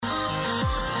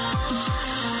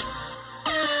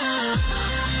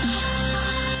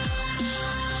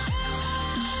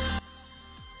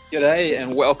G'day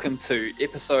and welcome to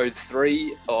episode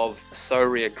 3 of So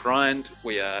Rare Grind.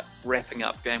 We are wrapping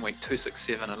up game week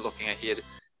 267 and looking ahead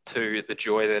to the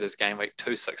joy that is game week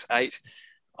 268.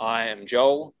 I am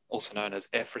Joel, also known as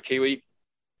AfriKiwi,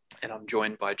 and I'm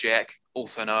joined by Jack,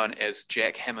 also known as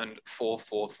Jack Hammond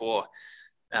 444.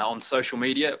 On social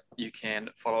media, you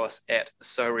can follow us at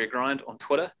So Rare Grind on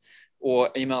Twitter or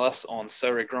email us on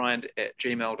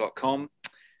soraregrind@gmail.com.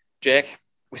 Jack,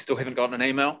 we still haven't gotten an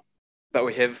email, but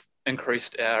we have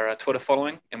increased our Twitter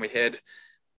following, and we had,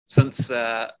 since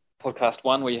podcast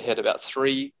 1, we had about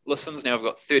 3 listens. Now we've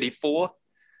got 34.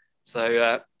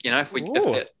 So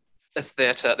if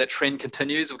that trend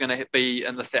continues, we're going to be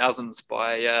in the thousands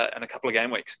by in a couple of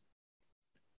game weeks.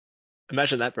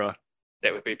 Imagine that, bro.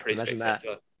 That would be pretty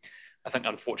spectacular. I think,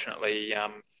 unfortunately,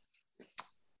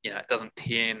 it doesn't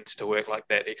tend to work like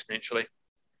that exponentially.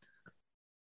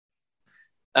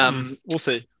 We'll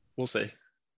see.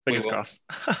 Fingers crossed.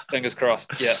 Fingers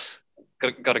crossed. Yeah,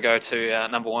 got to go to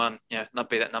number one. Not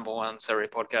be that number one So Rare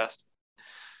podcast.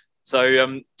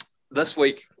 So this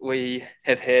week we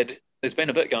have had. There's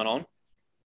been a bit going on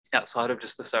outside of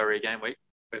just the So Rare game week.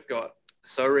 We've got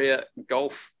So Rare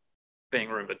golf being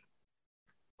rumoured.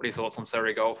 What are your thoughts on So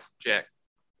Rare golf, Jack?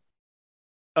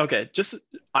 Okay,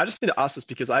 I just need to ask this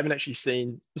because I haven't actually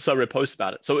seen So Rare post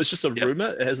about it. So it's just a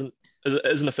rumor. It isn't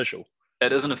official.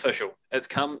 It isn't official.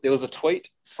 There was a tweet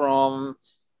from,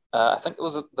 I think it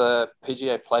was the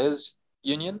PGA Players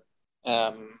Union,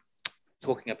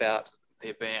 talking about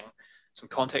there being some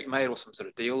contact made or some sort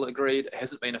of deal agreed. It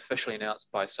hasn't been officially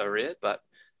announced by So Rare, but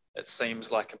it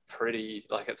seems like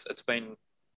it's been,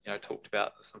 talked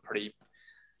about some pretty,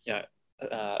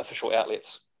 official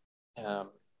outlets.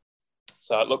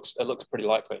 So it looks pretty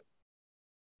likely.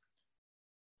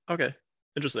 Okay,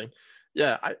 interesting.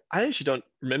 Yeah, I actually don't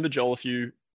remember, Joel, if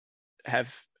you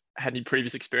have had any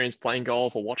previous experience playing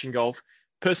golf or watching golf.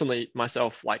 Personally,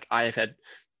 myself, I have had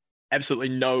absolutely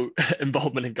no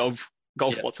involvement in golf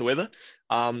whatsoever.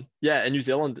 In New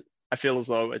Zealand, I feel as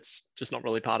though it's just not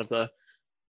really part of the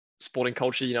sporting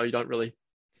culture. You don't really.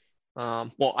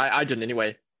 I didn't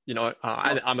anyway.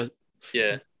 I'm a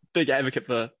big advocate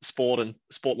for sport and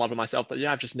sport lover myself, but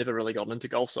I've just never really gotten into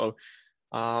golf. So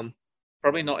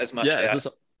probably not as much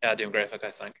our demographic,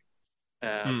 I think.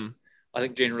 I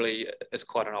think generally it's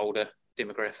quite an older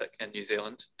demographic in New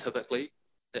Zealand, typically,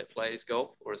 that plays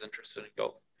golf or is interested in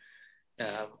golf.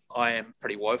 I am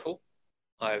pretty woeful.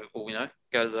 I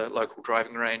go to the local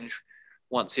driving range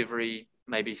once every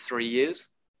maybe 3 years,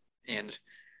 and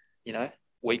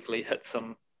weekly hit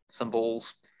some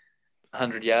balls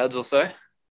 100 yards or so,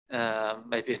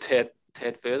 maybe a tad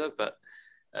further, but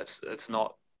it's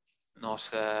not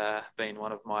been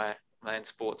one of my main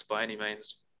sports by any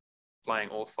means, playing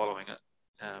or following it.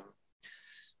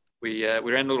 We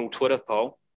ran a little Twitter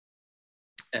poll,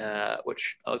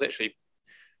 which I was actually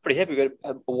pretty happy. We got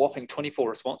a whopping 24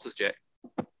 responses, Jack.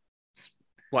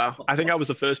 Wow, I think I was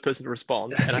the first person to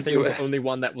respond, and I think it was the only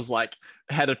one that was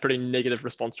had a pretty negative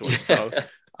response to it. So,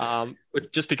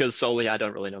 just because solely I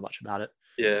don't really know much about it.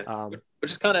 Yeah, which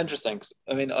is kind of interesting.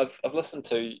 I mean, I've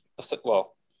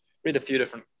read a few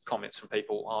different comments from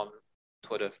people on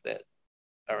Twitter that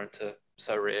are into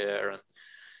So Rare and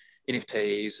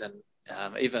NFTs, and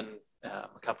even a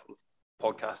couple of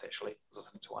podcasts. Actually, I was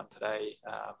listening to one today.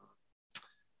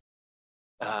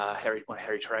 Harry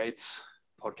Trades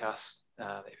podcast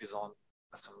that he was on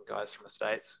with some guys from the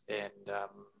States, and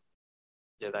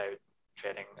they were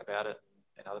chatting about it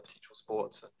and other potential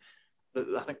sports.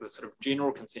 And I think the sort of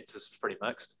general consensus is pretty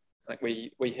mixed. I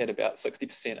think we had about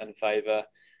 60% in favour,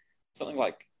 something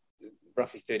like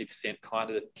roughly 30% kind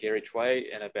of didn't care each way,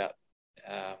 and about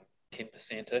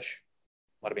 10%-ish,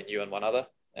 might have been you and one other,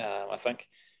 I think,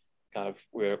 kind of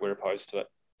we're opposed to it.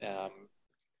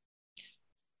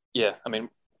 I mean,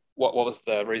 what was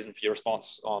the reason for your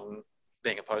response on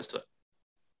being opposed to it?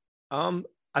 I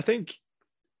think,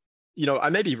 I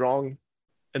may be wrong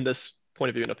in this point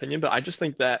of view and opinion, but I just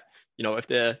think that, if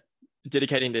they're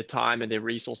dedicating their time and their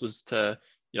resources to,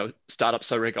 start up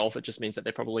So Rare Golf, it just means that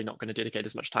they're probably not going to dedicate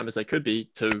as much time as they could be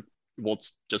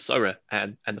towards just So Rare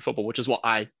and the football, which is what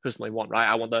I personally want, right?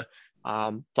 I want the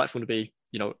platform to be,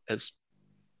 as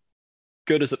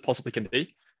good as it possibly can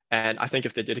be. And I think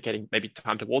if they're dedicating maybe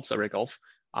time towards So Rare Golf,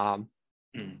 that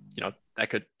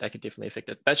could definitely affect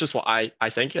it. That's just what I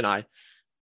think and I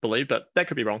believe, but that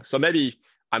could be wrong. So maybe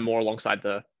I'm more alongside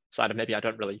the side of maybe I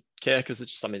don't really care because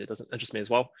it's just something that doesn't interest me as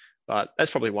well. But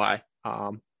that's probably why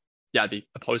I'd be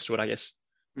opposed to it, I guess.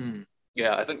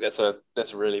 Yeah, I think that's a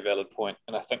really valid point,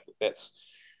 and I think that's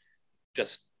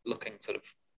just looking sort of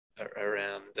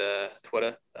around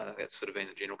Twitter. That's sort of been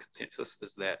the general consensus,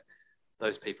 is that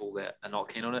those people that are not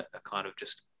keen on it are kind of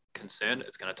just concerned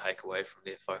it's going to take away from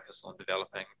their focus on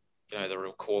developing, the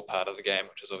real core part of the game,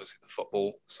 which is obviously the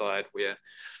football side, where,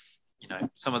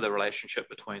 some of the relationship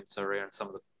between Sorare and some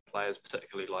of the players,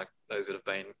 particularly like those that have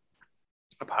been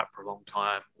apart for a long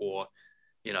time or,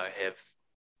 have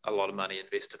a lot of money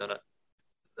invested in it,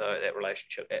 though that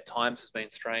relationship at times has been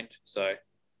strained. So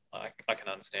I can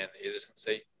understand the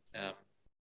hesitancy.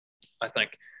 I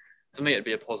think for me it'd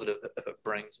be a positive if it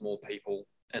brings more people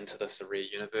into the Sorare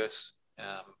universe.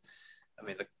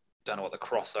 Don't know what the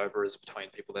crossover is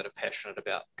between people that are passionate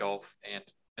about golf and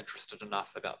interested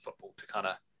enough about football to kind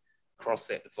of cross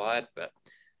that divide, but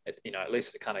at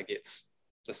least it kind of gets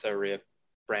the Sorare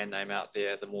brand name out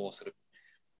there. The more sort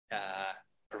of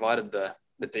provided the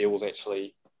deals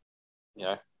actually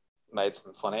made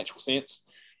some financial sense,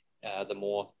 the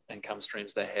more income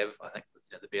streams they have, I think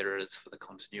the better it is for the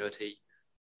continuity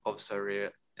of Sorare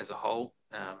as a whole.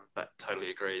 But totally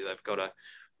agree, they've got to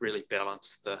really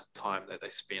balance the time that they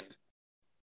spend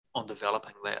on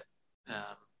developing that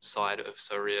side of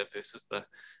Sorare versus the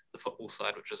football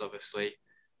side, which is obviously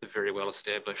the very well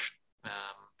established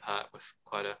part with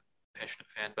quite a passionate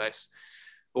fan base.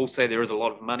 Also, there is a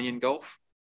lot of money in golf.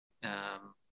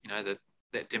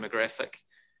 That demographic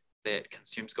that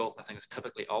consumes golf, I think, is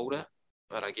typically older.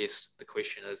 But I guess the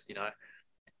question is,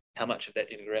 how much of that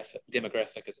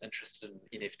demographic is interested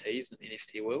in NFTs in the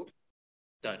NFT world?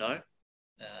 Don't know.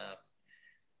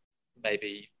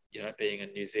 Maybe, being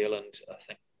in New Zealand, I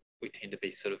think we tend to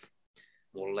be sort of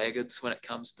more laggards when it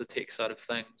comes to the tech side of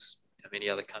things. Many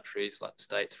other countries, like the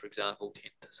States, for example,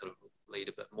 tend to sort of lead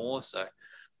a bit more. So,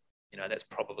 that's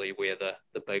probably where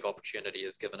the big opportunity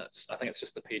is given. I think it's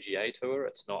just the PGA Tour.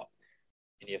 It's not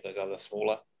any of those other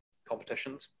smaller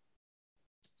competitions.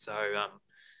 So,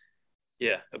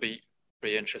 I'll be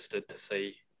interested to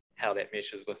see how that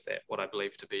meshes with that, what I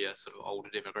believe to be a sort of older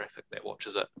demographic that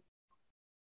watches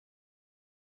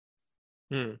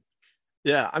it.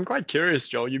 Yeah, I'm quite curious,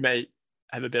 Joel. You may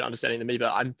have a better understanding than me,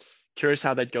 but I'm curious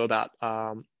how they'd go about,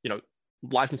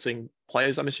 licensing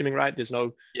players. I'm assuming, right? There's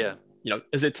no,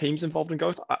 is there teams involved in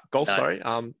golf? No. Sorry.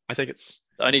 I think it's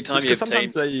the only time you have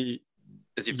sometimes teams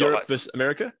is Europe versus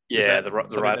America. Yeah, the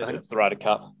Ryder. I think it's the Ryder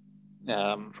Cup.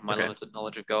 From my limited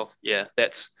knowledge of golf,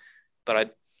 but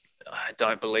I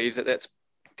don't believe that's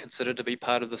considered to be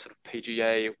part of the sort of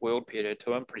PGA World PGA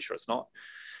Tour. I'm pretty sure it's not.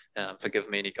 Forgive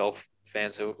me, any golf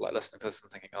fans who are listening to this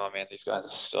and thinking, "Oh man, these guys are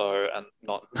so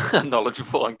not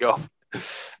knowledgeable on golf."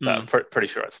 But I'm pretty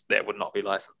sure that would not be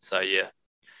licensed. So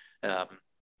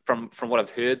from what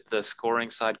I've heard, the scoring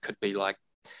side could be like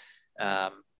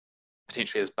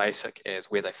potentially as basic as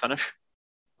where they finish,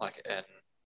 like in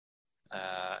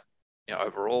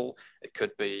overall. It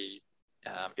could be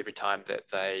every time that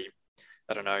they,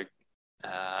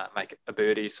 make a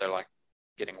birdie, so like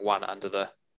getting one under the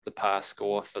par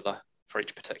score for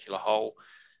each particular hole.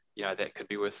 That could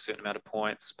be worth a certain amount of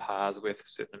points. Par's worth a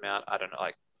certain amount. I don't know,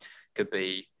 like could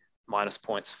be minus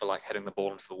points for like hitting the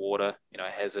ball into the water,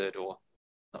 hazard, or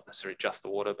not necessarily just the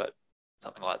water, but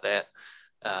something like that.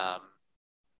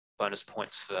 Bonus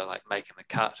points for like making the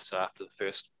cut. So after the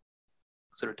first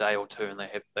sort of day or two, and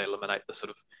they eliminate the sort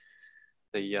of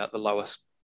the lowest,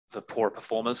 the poorer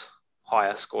performers,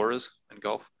 higher scorers in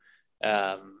golf.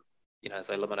 As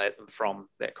they eliminate them from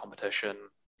that competition,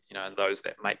 and those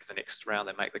that make the next round,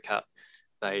 they make the cut,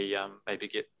 they maybe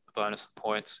get a bonus of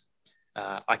points.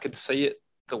 I could see it,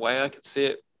 the way I could see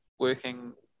it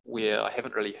working, where I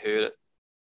haven't really heard it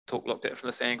looked at from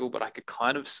this angle, but I could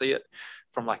kind of see it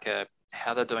from like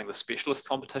how they're doing the specialist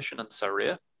competition in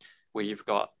Sorare, where you've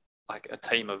got like a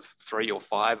team of 3 or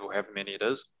 5 or however many it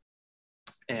is,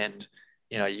 and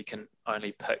you can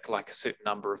only pick like a certain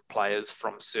number of players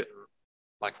from certain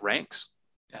like ranks.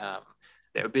 That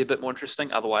would be a bit more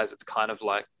interesting. Otherwise, it's kind of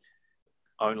like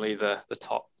only the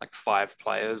top like 5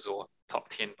 players or top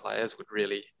 10 players would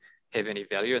really have any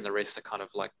value, and the rest are kind of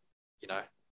like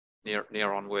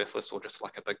near on worthless or just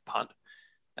like a big punt.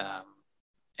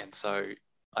 And so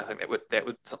I think that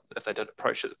would if they did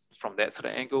approach it from that sort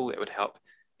of angle, that would help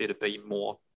there to be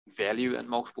more value in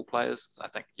multiple players. So I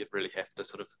think you'd really have to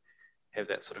sort of have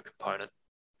that sort of component,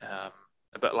 a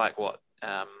bit like what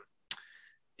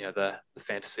the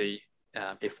fantasy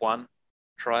F1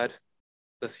 tried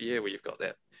this year, where you've got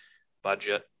that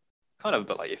budget, kind of a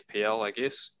bit like FPL, I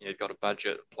guess. You've got a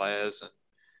budget of players,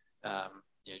 and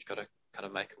you've got to kind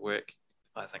of make it work.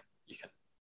 I think you can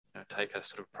take a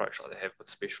sort of approach like they have with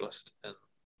specialist and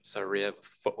Sorare with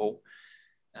football,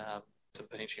 to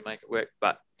potentially make it work.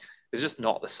 But it's just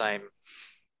not the same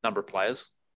number of players.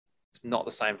 It's not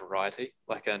the same variety.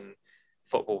 Like in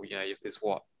football, if there's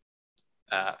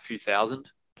a few thousand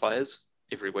players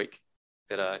every week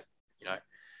that are,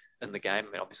 in the game.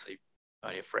 I mean, obviously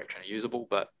only a fraction are usable,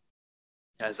 but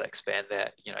as they expand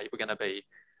that, we're going to be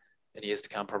in years to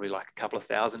come probably like a couple of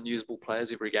thousand usable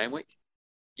players every game week.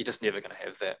 You're just never going to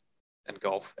have that in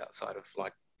golf outside of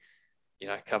like,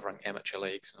 covering amateur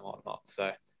leagues and whatnot.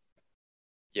 So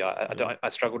yeah, I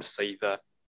struggle to see the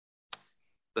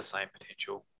same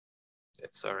potential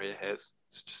that Surrey has.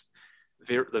 It's just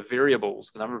the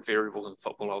variables, the number of variables in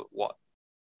football are what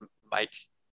make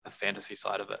the fantasy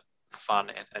side of it fun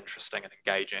and interesting and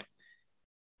engaging.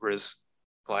 Whereas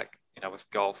like, with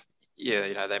golf,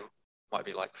 yeah, they might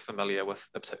be like familiar with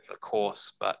a particular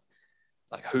course, but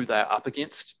like who they're up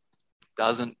against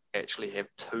doesn't actually have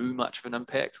too much of an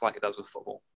impact like it does with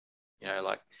football.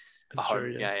 Like That's a home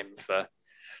true, yeah. game for,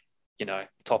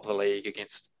 top of the league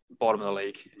against bottom of the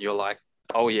league, and you're like,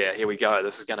 oh yeah, here we go.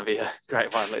 This is going to be a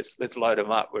great one. Let's load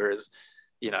them up. Whereas,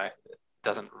 it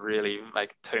doesn't really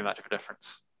make too much of a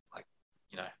difference. Like,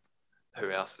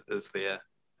 who else is there?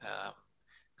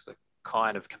 Because they're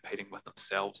kind of competing with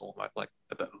themselves almost like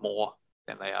a bit more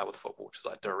than they are with football, which is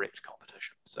like direct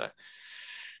competition. So,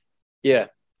 yeah.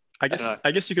 I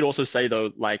guess you could also say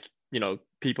though, like,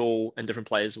 people and different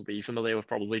players will be familiar with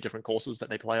probably different courses that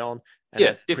they play on and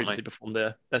have previously performed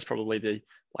there. That's probably the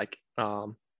like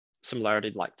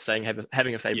similarity, like saying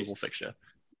having a favorable fixture.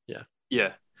 Yeah.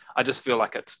 Yeah. I just feel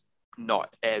like it's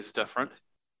not as different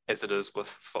as it is with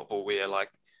football, where like,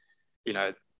 in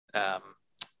a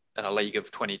league of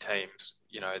 20 teams,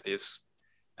 there's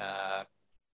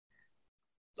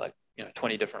like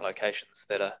 20 different locations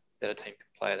that a team can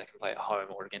play. They can play at home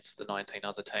or against the 19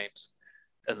 other teams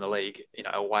in the league,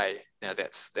 away. Now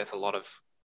that's a lot of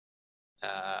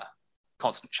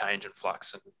constant change and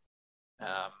flux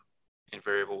and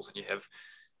variables, and you have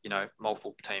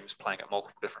multiple teams playing at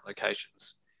multiple different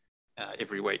locations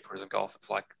every week. Whereas in golf,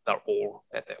 it's like they're all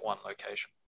at that one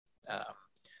location. I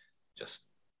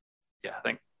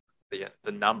think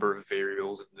the number of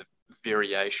variables and the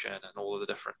variation and all of the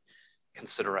different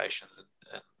considerations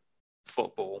in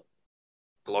football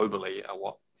globally are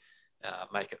what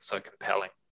make it so compelling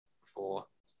for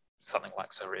something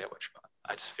like Surrey, which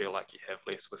I just feel like you have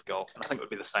less with golf. And I think it would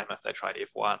be the same if they tried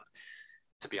F1.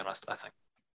 To be honest, I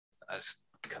just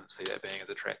couldn't see that being as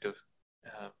attractive.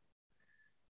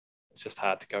 It's just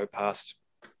hard to go past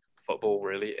football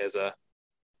really as a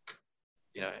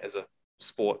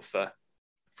sport for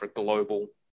global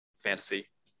fantasy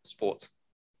sports.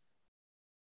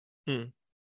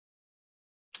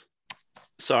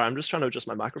 Sorry, I'm just trying to adjust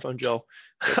my microphone, Joel.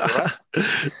 Right.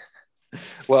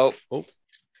 Well,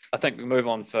 I think we move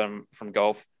on from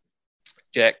golf.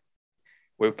 Jack,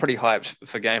 we were pretty hyped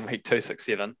for game week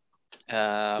 267.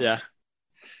 Yeah.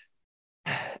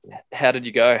 How did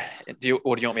you go? Do you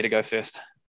want me to go first?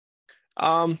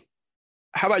 How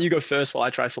about you go first while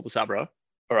I try to sort this out, bro?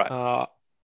 All right.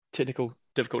 Technical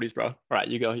difficulties, bro. All right,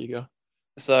 you go.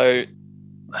 So,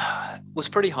 was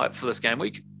pretty hyped for this game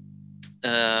week.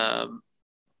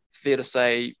 Fair to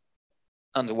say,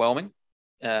 underwhelming.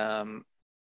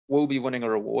 We'll be winning a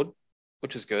reward,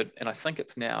 which is good. And I think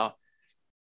it's now,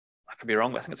 I could be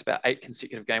wrong, but I think it's about 8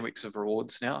 consecutive game weeks of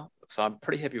rewards now. So I'm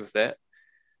pretty happy with that.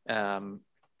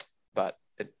 But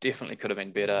it definitely could have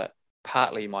been better.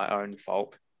 Partly my own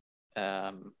fault.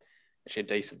 Actually a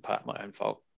decent part my own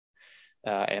fault.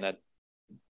 And a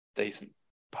decent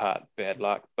part bad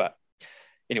luck. But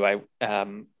anyway,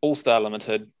 All-Star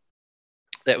Limited,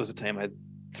 that was a team I had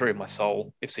 3 of my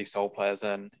FC Seoul players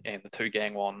in, and the 2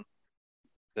 Gang Won,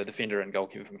 the defender and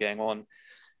goalkeeper from Gang Won.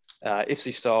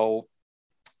 FC Seoul,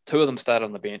 2 of them started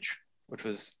on the bench, which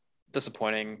was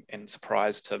disappointing and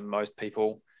surprise to most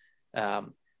people.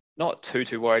 Not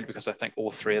too worried, because I think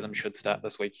all 3 of them should start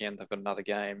this weekend. They've got another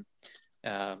game.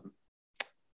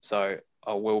 So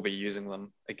I will be using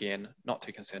them again. Not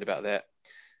too concerned about that.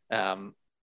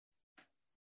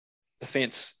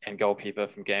 Defense and goalkeeper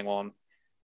from Gang Won.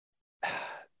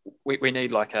 We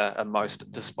need like a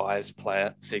most despised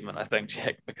player segment, I think,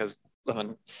 Jack, because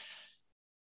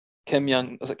Kim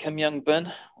Young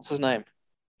Bin? What's his name?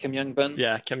 Kim Young Bin?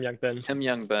 Yeah, Kim Young Bin. Kim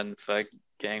Young Bin for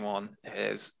Gang Won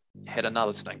has had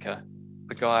another stinker.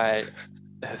 The guy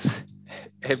is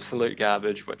absolute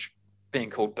garbage, which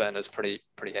being called Bin is pretty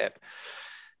apt,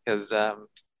 because the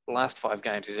last 5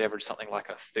 games he's averaged something like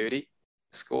a 30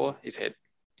 score. He's had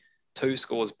 2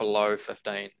 scores below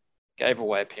 15. Gave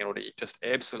away a penalty, just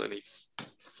absolutely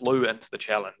flew into the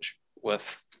challenge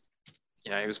with,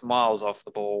 he was miles off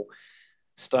the ball.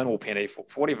 Stonewall penalty, for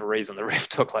whatever reason, the ref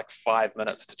took like 5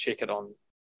 minutes to check it on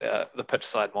the pitch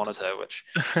side monitor, which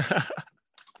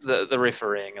the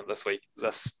refereeing in this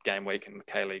game week in the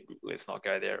K-League, let's not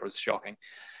go there, it was shocking.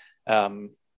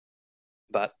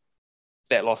 but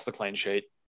that lost the clean sheet.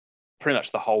 Pretty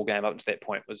much the whole game up to that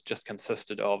point was just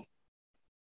consisted of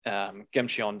Kim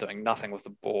Cheon doing nothing with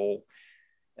the ball,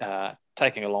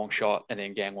 taking a long shot, and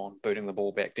then Gangwon booting the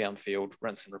ball back downfield,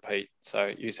 rinse and repeat.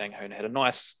 So Yu Sang-hoon had a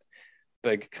nice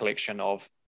big collection of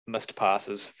missed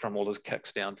passes from all his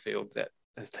kicks downfield that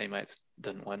his teammates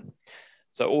didn't win.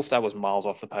 So All-Star was miles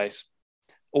off the pace.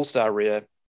 All-Star Rhea,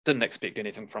 didn't expect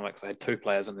anything from it because I had two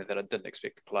players in there that I didn't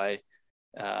expect to play.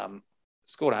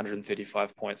 Scored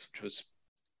 135 points, which was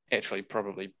actually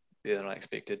probably better than I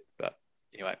expected. But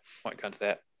anyway, won't go into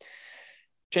that.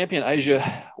 Champion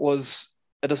Asia was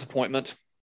a disappointment.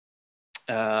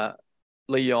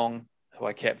 Lee Yong, who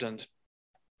I captained,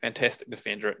 fantastic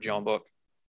defender at Jeonbuk.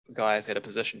 The guy has had a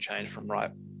position change from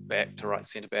right back to right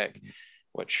centre back,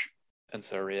 which in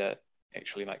Korea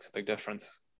actually makes a big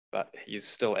difference. But he's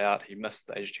still out. He missed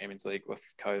the Asia Champions League with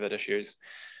COVID issues.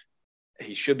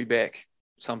 He should be back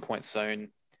some point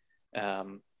soon.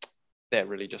 That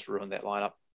really just ruined that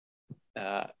lineup.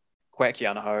 Kwak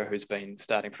Yan-ho, who's been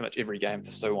starting pretty much every game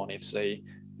for Suwon FC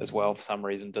as well, for some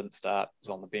reason didn't start, was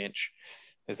on the bench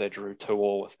as they drew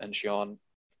 2-2 with Incheon.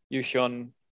 Yu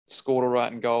Hyun scored all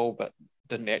right in goal, but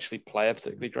didn't actually play a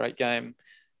particularly great game,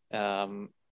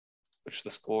 which the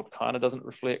score kind of doesn't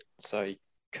reflect. So he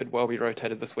could well be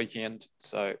rotated this weekend.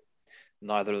 So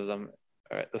neither of them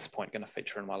are at this point going to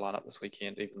feature in my lineup this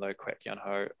weekend, even though Kwak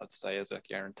Yan-ho, I'd say, is a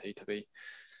guarantee to be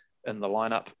in the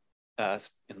lineup,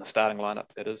 in the starting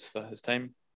lineup, that is, for his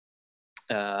team.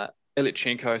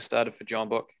 Ilyichenko started for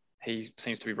Jeonbuk. He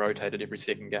seems to be rotated every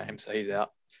second game, so he's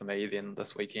out for me then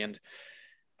this weekend.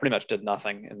 Pretty much did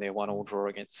nothing in their 1-1 draw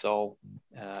against Seoul.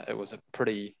 It was a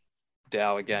pretty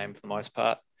dour game for the most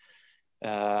part.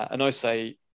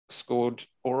 Inose scored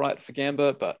all right for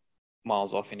Gamba, but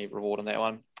miles off any reward in that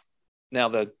one. Now,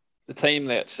 the team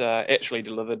that actually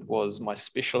delivered was my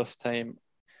specialist team.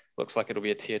 Looks like it'll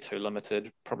be a Tier 2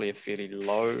 limited, probably a fairly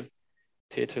low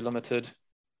Tier 2 limited.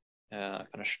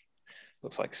 Finished,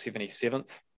 looks like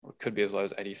 77th, or it could be as low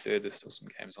as 83rd. There's still some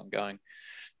games ongoing,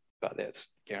 but that's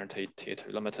guaranteed Tier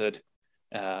 2 limited.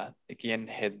 Again,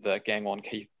 had the Gangwon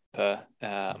keeper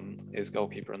as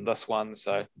goalkeeper in this one,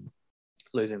 so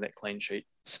losing that clean sheet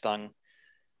stung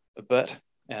a bit.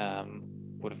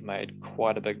 Would have made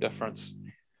quite a big difference.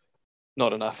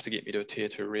 Not enough to get me to a Tier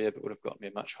 2 rare, but would have got me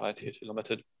a much higher Tier 2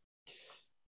 limited.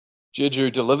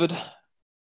 Jeju delivered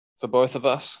for both of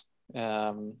us.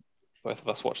 Both of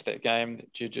us watched that game, the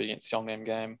Jeju against Yeongnam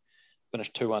game.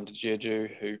 Finished 2-1 to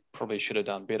Jeju, who probably should have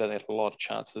done better. They had a lot of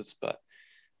chances, but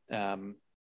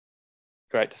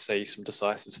great to see some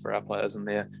decisives for our players in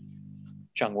there.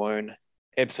 Chung Woon,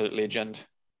 absolute legend.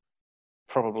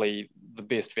 Probably the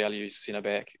best value centre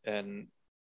back in,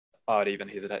 I would even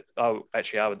hesitate. I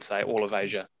would say all of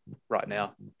Asia right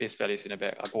now. Best value centre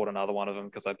back. I bought another one of them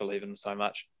because I believe in him so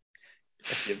much.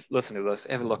 If you listen to this,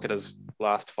 have a look at his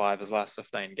last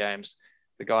 15 games.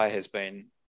 The guy has been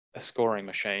a scoring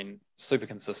machine, super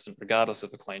consistent, regardless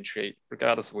of a clean sheet,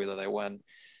 regardless of whether they win.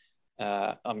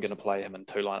 I'm going to play him in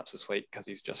 2 lineups this week because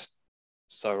he's just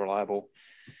so reliable.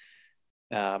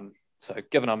 So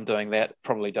given I'm doing that,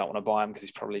 probably don't want to buy him because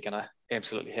he's probably going to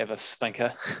absolutely have a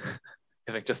stinker,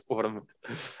 having just bought him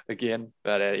again.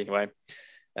 But anyway,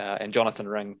 and Jonathan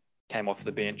Ring came off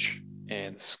the bench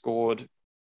and scored.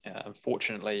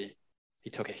 Unfortunately, he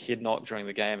took a head knock during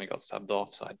the game and got subbed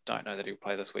off, so I don't know that he'll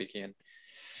play this weekend.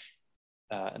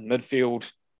 In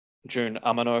midfield, Jun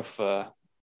Amano for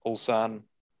Ulsan.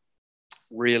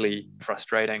 Really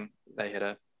frustrating. They had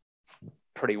a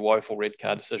pretty woeful red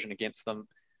card decision against them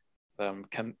for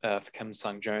Kim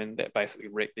Sung-joon that basically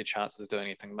wrecked their chances of doing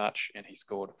anything much, and he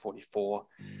scored 44,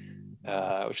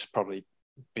 which is probably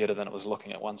better than it was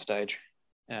looking at one stage.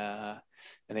 And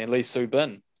then Lee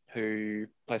Soo-bin, who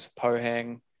plays for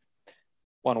Pohang,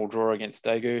 1-1 draw against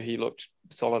Daegu. He looked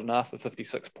solid enough, a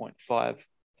 56.5 for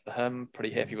him.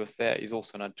 Pretty happy with that. He's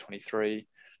also an under 23.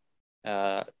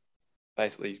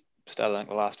 Basically started, I think,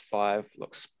 the last 5.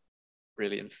 Looks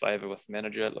really in favour with the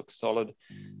manager. It looks solid.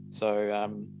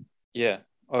 So, yeah,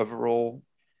 overall,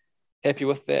 happy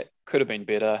with that. Could have been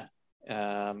better.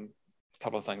 A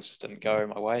couple of things just didn't go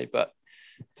my way, but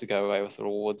to go away with the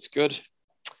rewards, good.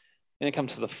 Then it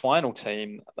comes to the final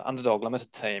team, the Underdog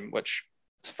Limited team, which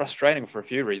is frustrating for a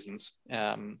few reasons.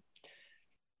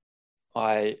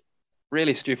 I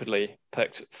really stupidly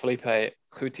picked Felipe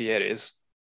Gutierrez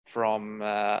from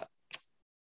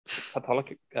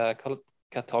Católica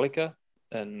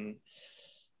in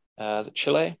is it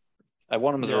Chile? I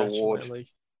won him as a reward.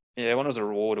 Yeah, I won him as a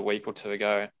reward a week or two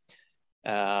ago.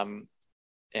 And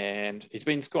he's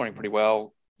been scoring pretty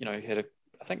well. You know, he had,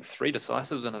 I think, 3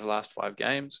 decisives in his last 5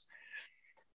 games.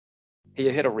 he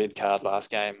had a red card last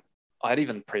game. I'd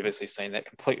even previously seen that,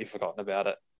 completely forgotten about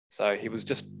it. So he was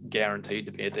just guaranteed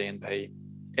to be a DNP.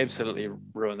 Absolutely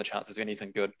ruined the chances of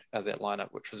anything good out of that lineup,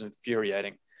 which was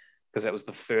infuriating because that was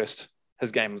the first.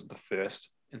 His game was the first,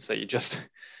 and so you just,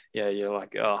 yeah, you're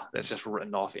like, oh, that's just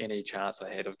written off any chance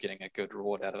I had of getting a good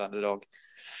reward out of underdog.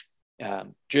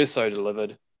 Jerso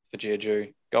delivered for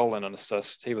Jeju, goal and an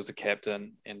assist. He was the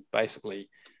captain, and basically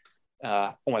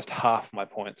almost half my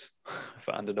points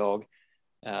for underdog.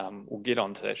 We'll get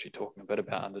on to actually talking a bit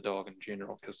about underdog in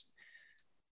general because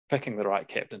picking the right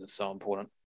captain is so important.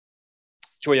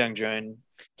 Choi Young Jun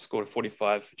scored a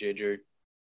 45 for Jeju.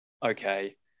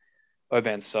 Okay.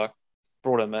 Oban Suk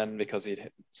brought him in because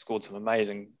he'd scored some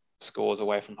amazing scores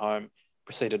away from home.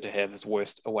 Proceeded to have his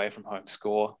worst away from home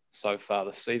score so far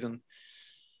this season.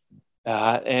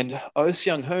 And Oh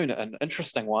Seung Hoon, an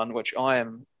interesting one, which I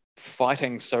am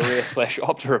fighting Sorare /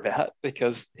 Opta about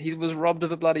because he was robbed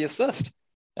of a bloody assist.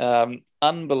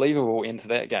 Unbelievable into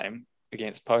that game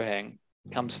against Pohang.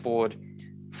 Comes forward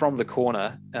from the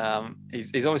corner.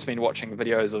 He's always been watching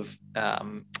videos of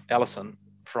Allison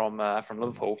from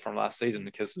Liverpool from last season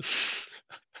because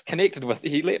connected with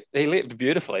he leapt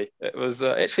beautifully. It was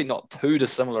actually not too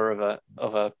dissimilar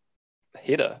of a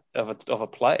header of a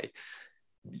play.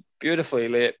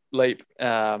 Beautifully leap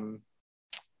and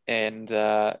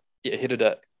headed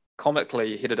it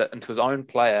comically, headed it into his own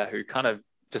player who kind of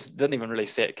just didn't even really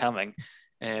see it coming,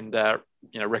 and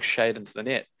ricocheted into the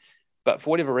net. But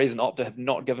for whatever reason, Opta have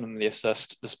not given him the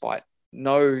assist despite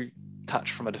no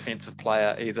touch from a defensive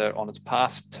player either on his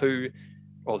pass to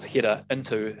or his header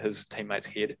into his teammate's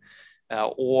head,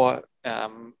 or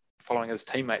following his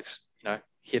teammate's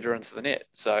header into the net.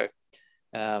 So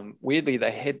weirdly,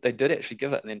 they did actually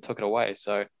give it and then took it away.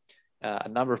 So a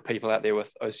number of people out there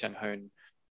with Oh Seung Hoon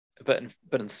a bit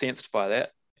incensed by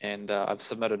that, and I've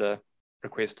submitted a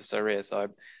request to Sorare. So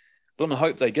I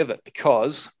hope they give it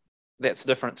because that's the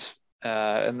difference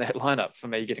in that lineup for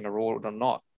me getting a reward or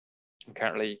not. I'm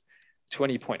currently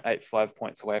 20.85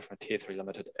 points away from a tier 3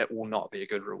 limited. It will not be a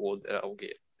good reward that I'll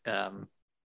get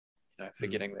for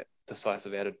getting that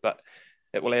decisive added, but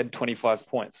it will add 25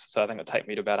 points. So I think it'll take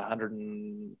me to about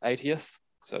 180th.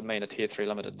 So it'd mean a tier 3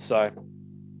 limited. So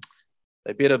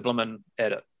they better bloomin'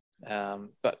 add it.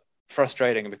 But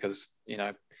frustrating because,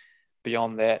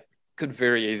 beyond that, could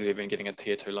very easily have been getting a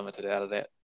tier 2 limited out of that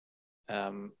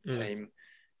team.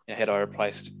 Had I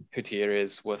replaced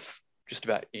Gutierrez with just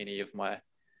about any of my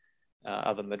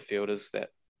other midfielders that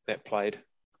played,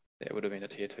 that would have been a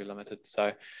tier 2 limited.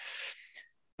 So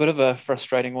bit of a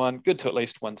frustrating one. Good to at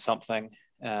least win something.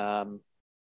 And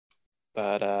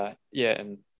made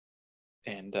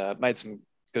some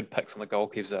good picks on the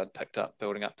goalkeepers that I'd picked up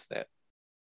building up to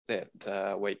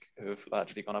that week, who've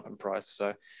largely gone up in price.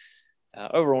 So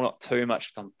overall, not too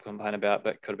much to complain about,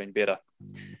 but could have been better.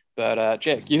 But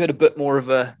Jack, you had a bit more of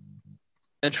a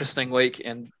interesting week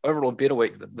and overall a better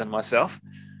week than myself.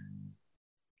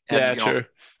 Yeah, true.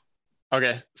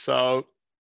 Okay, so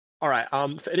all right.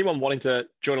 For anyone wanting to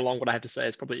join along, what I have to say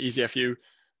is probably easier if you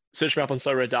search me up on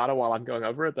Sorare data while I'm going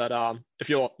over it. But if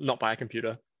you're not by a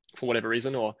computer for whatever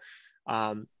reason or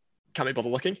can't be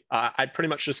bothered looking, I pretty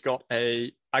much just got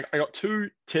I got 2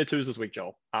 tier 2s this week,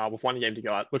 Joel. With 1 game to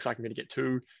go, it looks like I'm going to get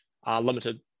 2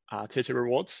 limited tier 2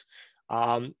 rewards.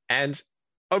 And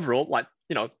overall,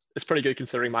 it's pretty good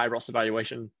considering my roster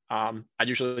valuation. I'd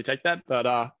usually take that,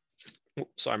 but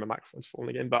sorry, my microphone's falling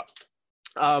again. But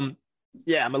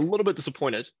yeah, I'm a little bit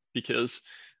disappointed because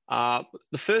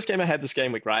the first game I had this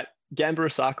game week, right? Gamba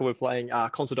Osaka were playing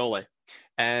Consadole.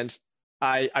 And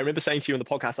I remember saying to you in the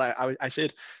podcast, I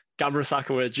said Gamba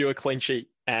Osaka were due a clean sheet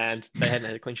and they hadn't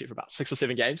had a clean sheet for about 6 or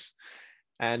 7 games.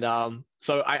 And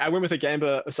so I went with a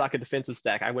Gamba Osaka defensive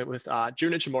stack. I went with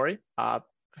Jun Ichimori,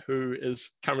 who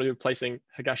is currently replacing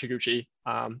Higashiguchi.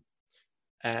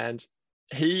 And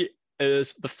he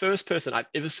is the first person I've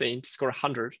ever seen to score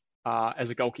 100 as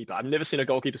a goalkeeper. I've never seen a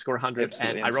goalkeeper score 100.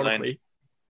 Absolutely, and ironically, insane.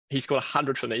 He scored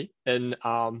 100 for me in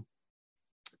my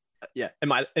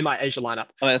Asia lineup.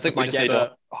 I think we just need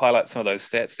to highlight some of those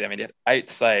stats there. I mean, he had 8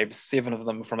 saves, 7 of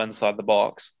them from inside the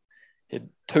box. He had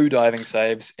 2 diving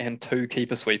saves and 2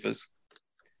 keeper sweepers.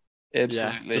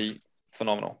 Absolutely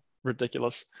phenomenal.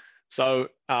 Ridiculous. So,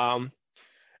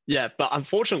 but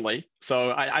unfortunately,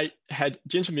 so I had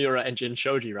Jinta Miura and Jin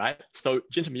Shoji, right? So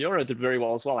Jinta Miura did very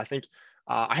well as well. I think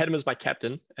I had him as my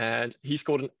captain and he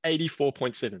scored an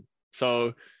 84.7.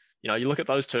 So, you look at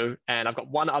those 2 and I've got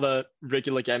 1 other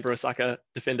regular Gamba Osaka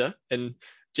defender in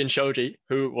Jin Shoji,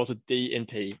 who was a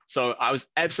DNP. So I was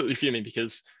absolutely fuming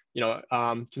because,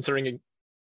 considering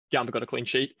Gamba got a clean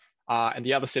sheet, and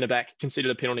the other centre back conceded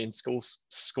a penalty and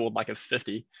scored like a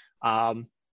 50.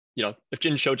 If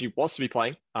Jin Shoji was to be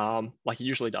playing, like he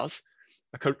usually does,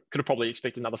 I could have probably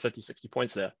expected another 50, 60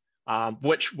 points there,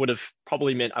 which would have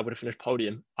probably meant I would have finished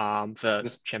podium for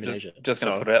Champion Asia. Just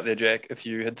going to put it out there, Jack. If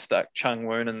you had stuck Chung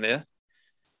Woon in there,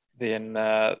 then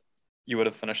you would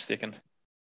have finished second.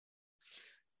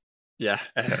 Yeah,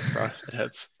 it hurts, bro. It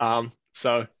hurts.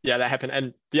 So yeah, that happened.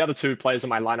 And the other two players in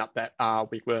my lineup that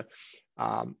week were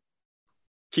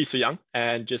Ki Soo-young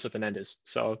and Jesse Fernandez.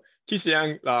 So Ki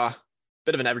Soo-young,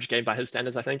 bit of an average game by his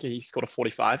standards, I think. He scored a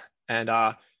 45.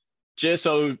 And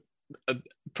Jesse, a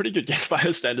pretty good game by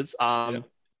his standards.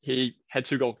 He had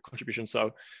 2 goal contributions,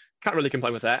 so can't really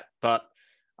complain with that. But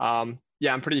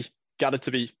yeah, I'm pretty gutted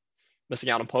to be missing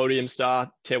out on podium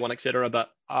star, tier 1, etc.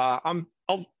 But I'm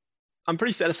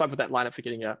pretty satisfied with that lineup for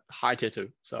getting a high tier 2.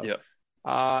 So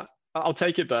I'll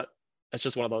take it, but it's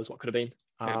just one of those what could have been.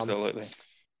 Absolutely.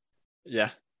 Yeah.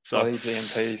 So bloody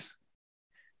DNPs.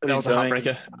 That was a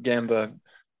heartbreaker. Gamba,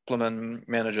 Blimmin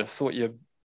manager, sort your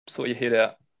head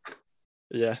out.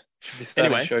 Yeah.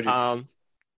 Anyway,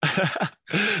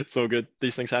 it's all good.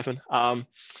 These things happen.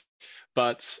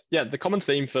 But yeah, the common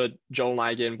theme for Joel and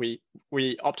I, again,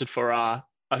 we opted for a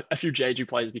few Jeju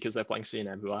players because they're playing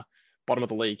CNM, who are bottom of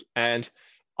the league. And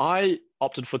I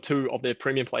opted for 2 of their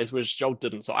premium players, which Joel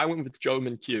didn't. So I went with Joe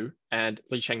Min Kyu and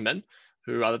Lee Cheng Min,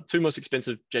 who are the 2 most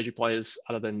expensive Jeju players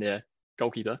other than their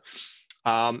goalkeeper.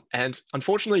 And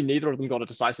unfortunately, neither of them got a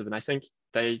decisive. And I think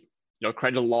they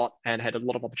created a lot and had a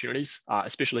lot of opportunities,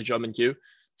 especially Joe Min Kyu.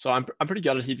 So I'm pretty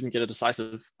gutted he didn't get a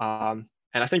decisive. And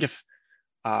I think if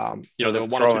there were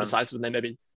 1 or 2 decisive, and then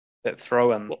maybe that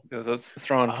throw in, it was a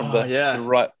throw in from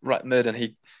the right mid, and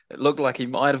it looked like he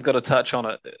might have got a touch on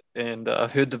it. And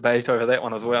I've heard debate over that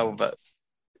one as well. But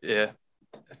yeah,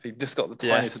 if he just got the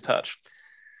tiniest touch,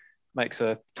 makes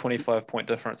a 25-point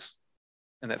difference,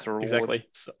 and that's a reward. Exactly.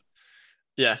 So,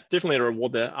 yeah, definitely a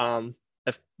reward there.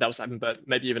 If that was happening, but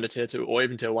maybe even a tier 2 or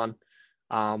even tier 1.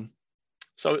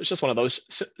 So it's just one of those.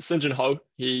 Sin Jin Ho,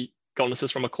 he got an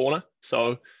assist from a corner,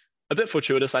 so a bit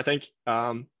fortuitous, I think.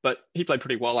 But he played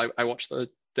pretty well. I watched the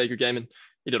Daegu game and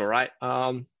he did all right.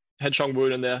 Had Chong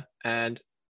Woon in there and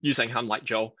Yu Sang Han like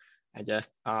Joel. And yeah,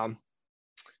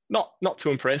 not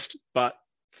too impressed, but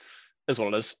is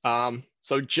what it is.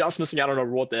 So just missing out on a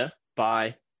reward there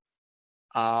by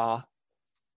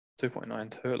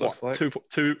 2.92, it looks like.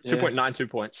 2.92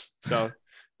 points. So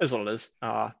is what it is.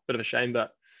 Bit of a shame,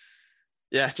 but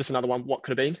yeah, just another one. What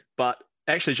could have been? But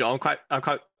actually, Joel, I'm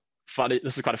quite funny.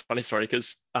 This is quite a funny story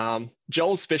because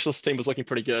Joel's specialist team was looking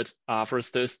pretty good for his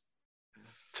first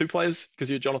 2 players, because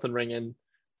you had Jonathan Ring and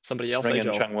somebody else. Ring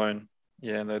and Chung Woon.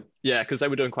 Yeah, because they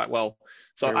were doing quite well.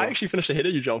 So I actually finished ahead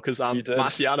of you, Joel, because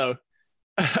Marciano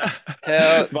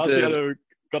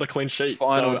got a clean sheet.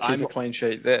 Final keep a clean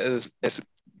sheet. That's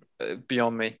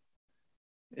beyond me.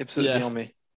 Absolutely beyond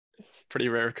me. Pretty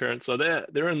rare occurrence. So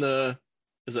they're in the,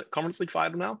 is it Conference League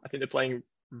final now? I think they're playing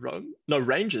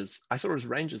Rangers. I saw it was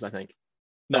Rangers, I think.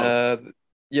 No.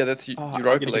 That's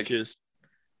Europa League. Confused.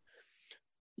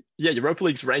 Yeah, Europa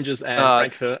League's Rangers and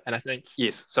Frankfurt, and I think...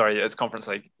 Yes, sorry, it's Conference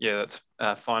League. Yeah,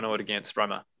 that's final against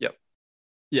Roma. Yep.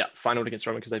 Yeah, final against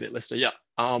Roma because they beat Leicester. Yeah.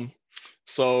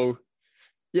 So,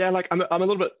 yeah, like I'm a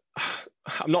little bit...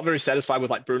 I'm not very satisfied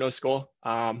with like Bruno's score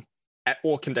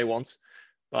or Kim Dae-won's.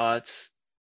 But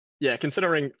yeah,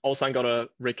 considering Ulsan got a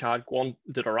red card, Guan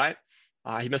did all right.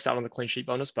 He missed out on the clean sheet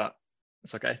bonus, but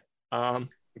it's okay.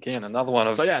 Again, another one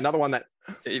of... So yeah, another one that...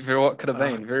 What could have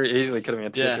been. Very easily could have been a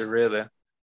tier 2 rare there.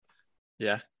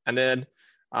 Yeah. And then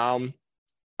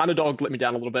Underdog let me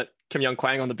down a little bit. Kim Young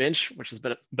Kwang on the bench, which is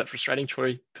a bit frustrating.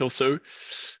 Choi Pil-soo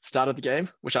started the game,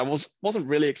 which I wasn't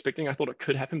really expecting. I thought it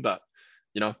could happen, but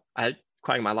I had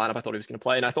Kwang in my lineup. I thought he was going to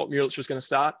play, and I thought Mulic was going to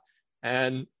start.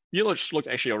 And Mulic looked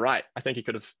actually all right. I think he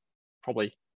could have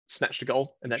probably snatched a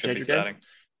goal in that Jeju game.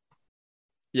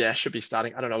 Yeah, should be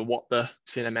starting. I don't know what the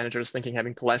CNM manager is thinking,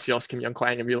 having Palacios, Kim Young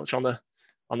Kwang, and Mulic on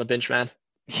the bench, man.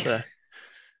 It's a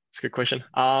good question.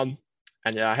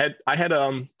 And yeah, I had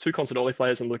 2 Consadole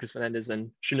players in Lucas Fernandez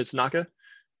and Shunta Tanaka.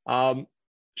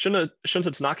 Shunta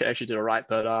Tanaka actually did all right,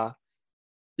 but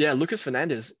yeah, Lucas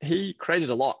Fernandez, he created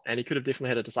a lot and he could have definitely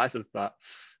had a decisive, but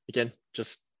again,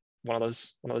 just one of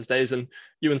those days. And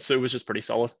Ewan Soo was just pretty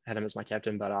solid. Had him as my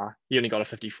captain, but he only got a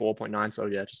 54.9, so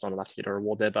yeah, just not enough to get a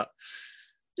reward there. But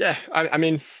yeah, I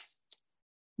mean,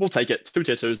 we'll take it. 2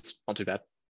 tier 2s, not too bad.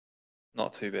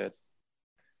 Not too bad.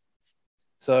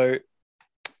 So,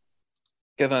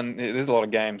 given there's a lot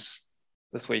of games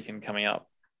this weekend coming up,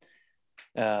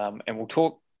 and we'll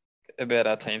talk about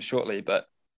our team shortly, but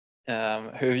who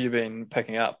have you been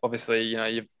picking up? Obviously,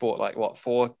 you've bought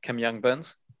 4 Kim Young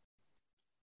bins.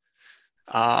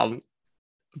 Um,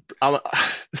 I'm,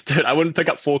 dude, I wouldn't pick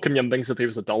up 4 Kim Yum Bings if he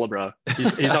was $1, bro.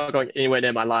 He's not going anywhere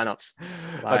near my lineups.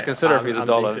 I'd Like consider if he's a I'm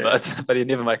being dollar, serious. but he'd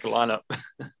never make a lineup.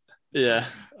 Yeah.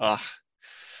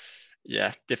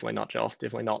 Yeah, definitely not, Joel.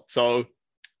 Definitely not. So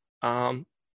um,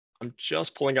 I'm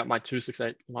just pulling up my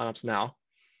 268 lineups now,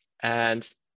 and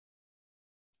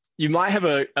you might have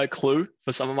a clue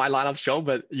for some of my lineups, Joel,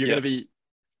 but you're Yeah, gonna be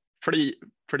pretty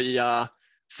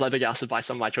flabbergasted by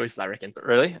some of my choices, I reckon.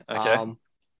 really? Okay. Um,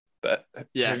 But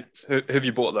yeah. who have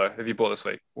you bought though? Who have you bought this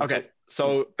week? Okay. We'll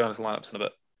So go into lineups in a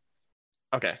bit.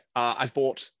 okay, I've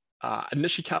bought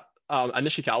Nishikawa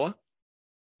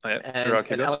Oh, yeah, and Gerard and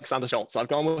Keeper. Alexander Schultz. So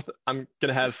I'm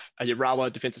gonna have a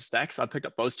Urawa defensive stack. So I picked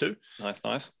up those two. Nice,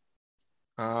 nice.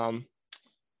 Um,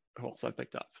 who else I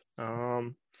picked up?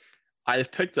 I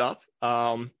have picked up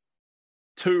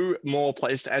two more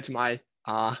players to add to my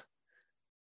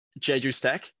Jeju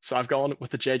stack. So I've gone with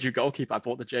the Jeju goalkeeper. I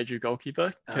bought the Jeju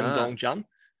goalkeeper, Kim Ah, Dong-jun.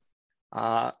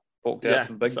 Uh, forked out yeah,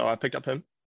 some big so I picked up him.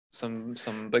 some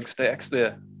big stacks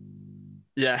there.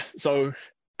 Yeah, so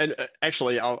and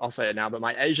actually I'll say it now, but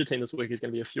my Asia team this week is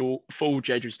going to be a full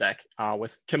Jeju stack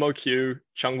with Kim O-Kyu,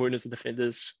 Chung Woon as the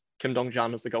defenders, Kim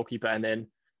Dong-jun as the goalkeeper, and then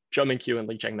Jo Min-kyu and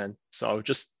Lee Chang-min. So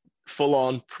just full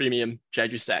on premium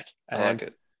Jeju stack. I like And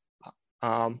it.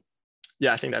 um,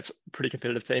 yeah, I think that's a pretty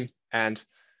competitive team. And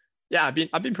yeah, I've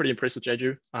been pretty impressed with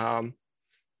Jeju.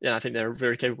 Yeah, I think they're a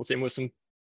very capable team with some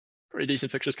pretty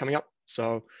decent fixtures coming up.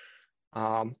 So So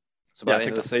by yeah, I the end picked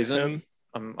of the up season,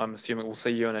 him. I'm assuming we'll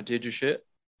see you in a Jeju shirt,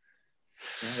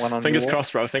 one on your Fingers wall.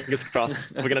 crossed, bro. Fingers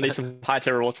crossed. We're gonna need some high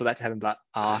tier rewards for that to happen, but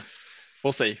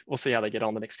we'll see. We'll see how they get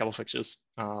on the next couple of fixtures.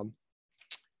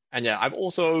 And yeah, I've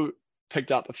also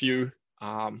picked up a few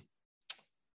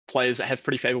players that have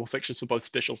pretty favorable fixtures for both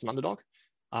specials and underdog.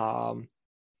 Um,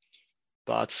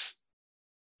 but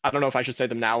I don't know if I should say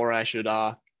them now or I should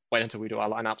wait until we do our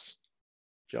lineups.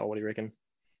 Joe, what do you reckon?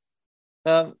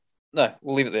 Um, no,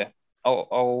 we'll leave it there.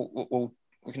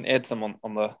 We can add them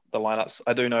on the lineups.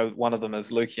 I do know one of them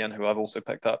is Lukian, who I've also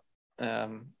picked up.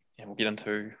 And we'll get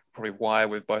into probably why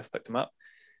we've both picked him up.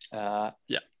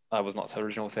 Yeah. I was not so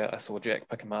original with that. I saw Jack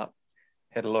pick him up,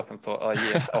 had a look and thought, oh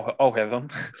yeah, I'll have him.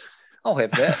 I'll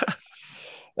have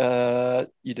that.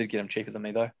 You did get him cheaper than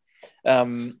me though.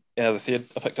 And as I said,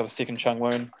 I picked up a second Chung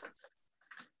Woon.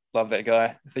 Love that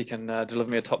guy. If he can deliver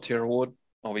me a top tier award,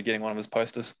 I'll be getting one of his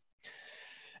posters.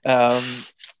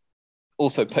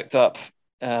 Also picked up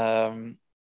a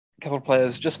couple of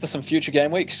players just for some future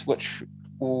game weeks, which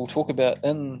we'll talk about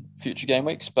in future game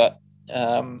weeks. But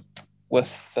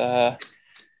with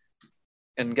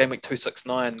in game week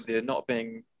 269, there not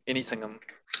being anything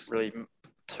really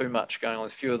too much going on.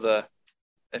 There's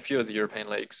a few of the European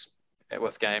leagues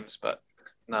with games, but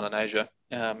none in Asia.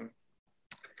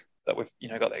 But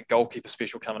we've got that goalkeeper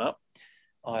special coming up.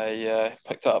 I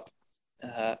picked up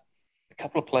a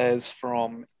couple of players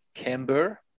from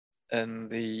Canberra in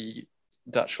the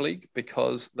Dutch league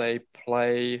because they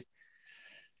play.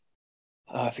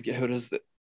 I forget who it is that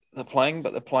they're playing,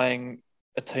 but they're playing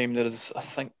a team that is, I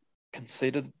think,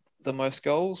 conceded the most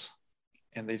goals,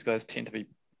 and these guys tend to be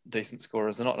decent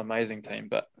scorers. They're not an amazing team,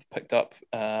 but I've picked up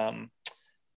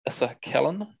Issa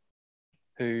Kellen,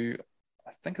 who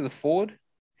I think is a forward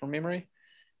from memory.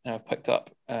 And I've picked up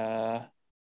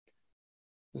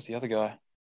who's the other guy?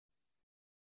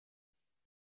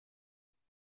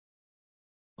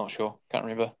 Not sure. Can't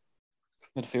remember.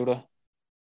 Midfielder.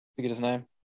 Forget his name.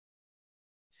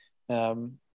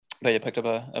 But yeah, picked up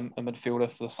a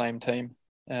midfielder for the same team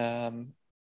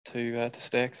to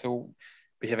stack. So we'll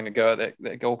be having a go at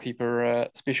that goalkeeper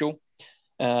special.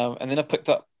 And then I've picked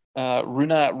up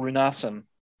Runa Runarsson,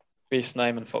 best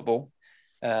name in football.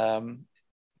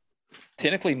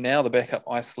 Technically now the backup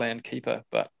Iceland keeper,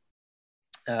 but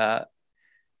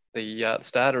the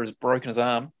starter has broken his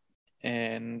arm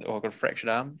or got a fractured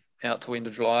arm out till end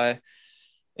of July.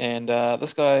 And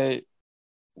this guy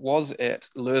was at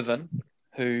Leuven,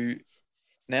 who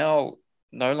now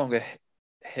no longer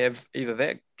have either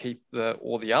that keeper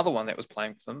or the other one that was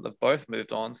playing for them. They've both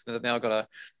moved on. So they've now got a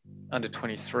under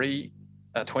 23,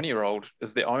 20-year-old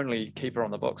is the only keeper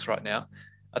on the books right now.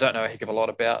 I don't know a heck of a lot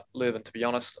about Leuven, to be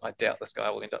honest. I doubt this guy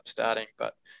will end up starting,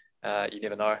 but you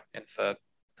never know. And for I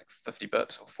think 50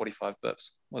 bips or 45 bips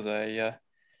was a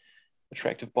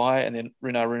attractive buy. And then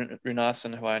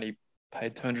Runarsson, who I only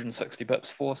paid 260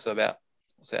 bips for, so about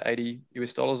what's that, $80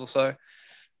 or so.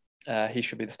 He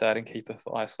should be the starting keeper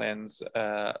for Iceland's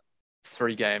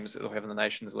 3 games that they'll have in the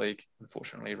Nations League.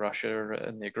 Unfortunately, Russia are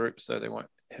in their group, so they won't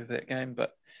have that game.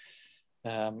 But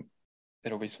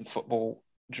there'll be some football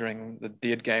during the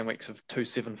dead game weeks of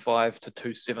 275 to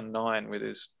 279, where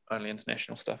there's only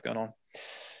international stuff going on.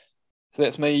 So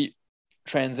that's me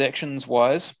transactions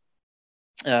wise.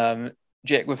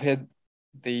 Jack, we've had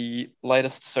the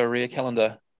latest Sorare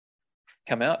calendar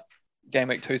come out, game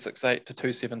week 268 to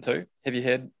 272. Have you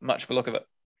had much of a look of it?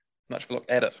 Much of a look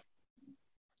at it?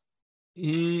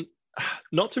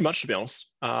 Not too much, to be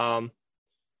honest. Yeah,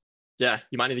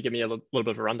 you might need to give me a little bit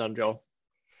of a rundown, Joel.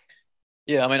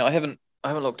 Yeah, I mean, I haven't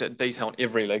looked at detail in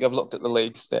every league. I've looked at the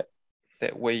leagues that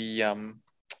we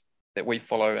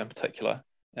follow in particular.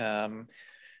 In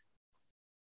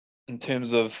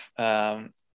terms of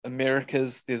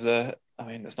Americas, there's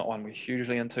not one we're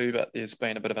hugely into, but there's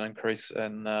been a bit of an increase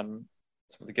in some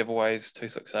of the giveaways.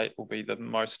 268 will be the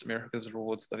most Americas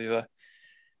rewards they've ever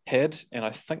had, and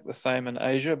I think the same in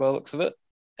Asia by the looks of it.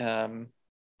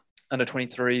 Under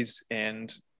 23s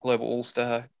and Global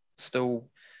All-Star still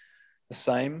the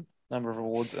same number of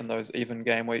rewards in those even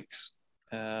game weeks,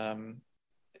 and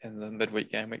the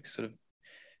midweek game weeks sort of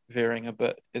varying a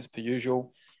bit as per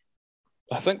usual.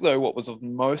 I think, though, what was of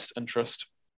most interest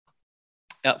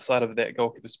outside of that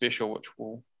goalkeeper special, which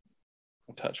we'll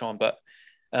touch on, but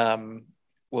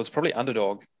was probably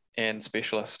underdog and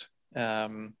specialist.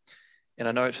 And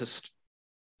I noticed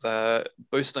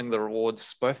boosting the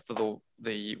rewards both for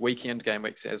the weekend game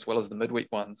weeks as well as the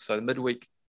midweek ones. So the midweek,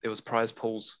 there was prize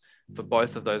pools for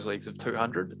both of those leagues of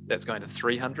 200. That's going to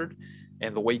 300.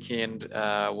 And the weekend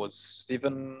was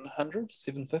 700,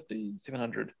 750,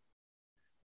 700.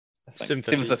 I think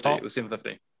 750. It was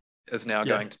 750. Is now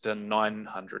going to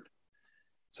 900.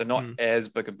 So not as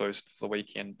big a boost for the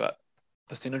weekend, but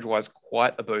percentage-wise,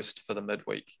 quite a boost for the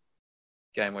midweek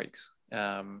game weeks.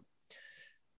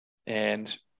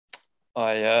 And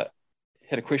I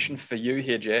had a question for you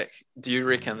here, Jack. Do you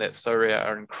reckon that Sorare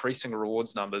are increasing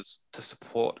rewards numbers to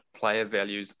support player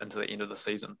values into the end of the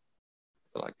season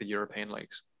for like the European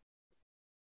leagues?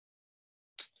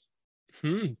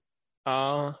 It's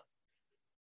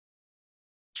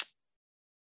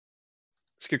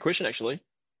a good question, actually.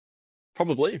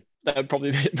 Probably. That would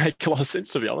probably make a lot of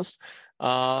sense, to be honest.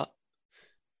 Because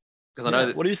I know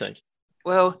that. What do you think?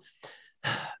 Well,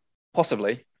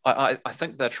 possibly. I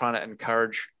think they're trying to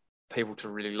encourage people to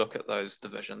really look at those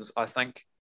divisions. I think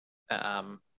if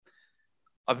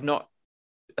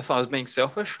I was being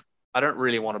selfish, I don't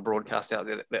really want to broadcast out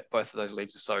there that both of those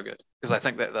leagues are so good, because I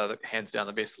think that they're hands down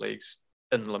the best leagues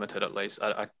in limited, at least.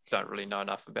 I don't really know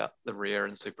enough about the rare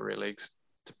and super rare leagues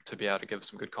to be able to give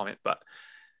some good comment, but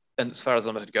as far as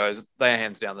limited goes, they are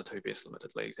hands down the two best limited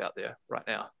leagues out there right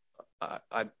now. I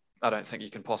don't think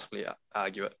you can possibly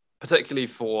argue it, particularly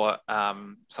for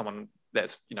someone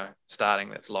that's starting,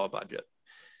 that's lower budget,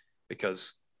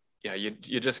 because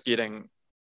you're just getting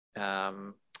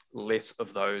less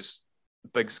of those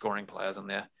big scoring players in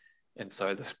there, and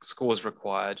so the scores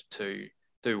required to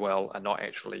do well are not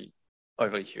actually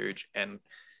overly huge, and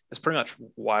it's pretty much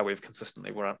why we've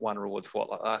consistently won rewards for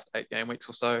like the last 8 game weeks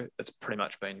or so. It's pretty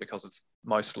much been because of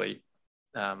mostly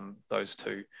those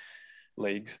two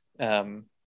leagues.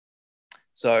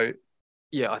 So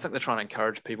yeah, I think they're trying to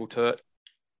encourage people to it.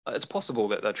 It's possible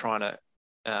that they're trying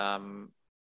to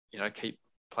keep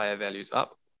player values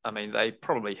up. I mean, they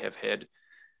probably have had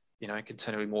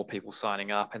continually more people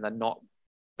signing up, and they're not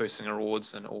boosting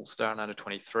rewards in All-Star and under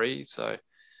 23. So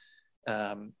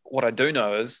what I do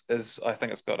know is I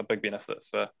think it's got a big benefit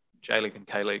for J-League and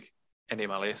K-League and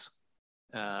MLS.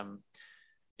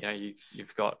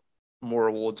 You've got more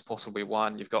rewards possibly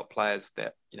won. You've got players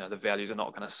that the values are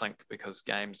not going to sink because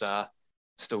games are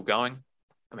still going.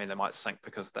 I mean, they might sink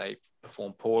because they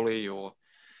perform poorly or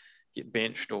get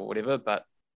benched or whatever, but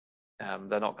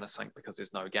they're not going to sink because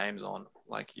there's no games on,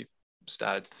 like you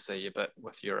started to see a bit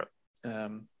with Europe.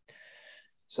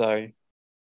 So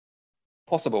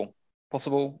possible,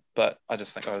 but I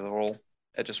just think overall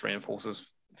it just reinforces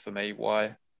for me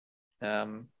why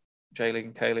J-League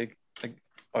and K-League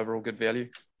are overall good value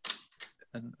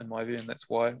in my view, and that's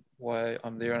why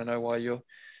I'm there, and I know why you're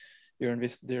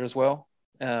invested there as well.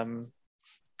 On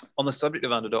the subject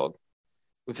of underdog,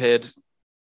 we've had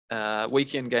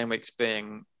weekend game weeks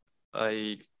being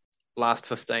a last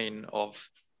 15 of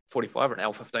 45 or an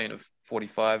L15 of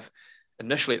 45.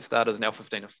 Initially, it started as an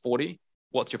L15 of 40.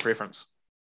 What's your preference?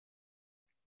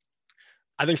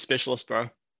 I think specialist, bro.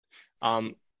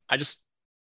 I just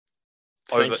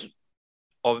think...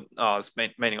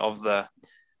 meaning of the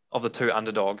two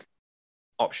underdog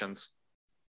options,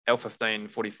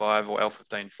 L15 45 or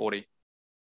L15 40.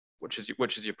 Which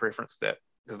is your preference there?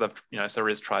 Because they've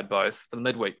Sorare's tried both. For the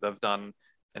midweek, they've done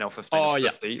an L15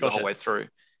 50 the whole way through.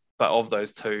 But of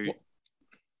those two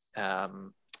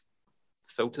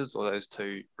filters or those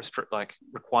two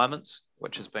requirements?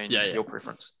 Which has been Yeah, yeah. your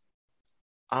preference?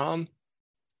 Um,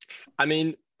 I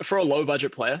mean, for a low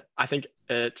budget player, I think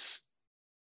it's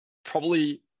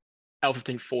probably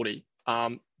L1540.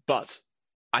 But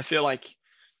I feel like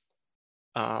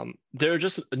there are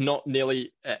just not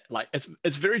nearly like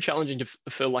it's very challenging to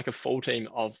fill like a full team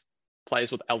of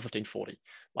players with L1540.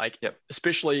 Like Yep.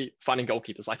 especially finding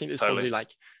goalkeepers. I think there's Totally. probably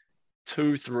like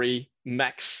 2, 3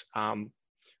 max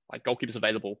like goalkeepers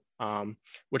available,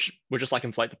 which would just like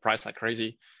inflate the price like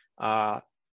crazy.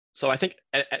 So I think,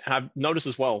 and I've noticed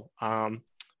as well,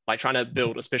 like trying to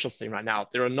build a specialist team right now,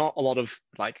 there are not a lot of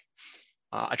like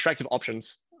attractive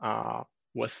options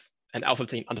with an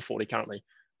L15 under 40 currently.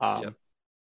 Yep.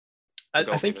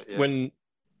 I think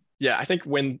Yeah. I think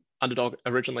when Underdog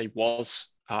originally was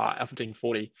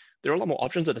L1540, there were a lot more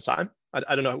options at the time.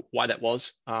 I don't know why that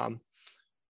was,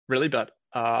 really, but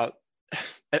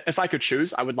if I could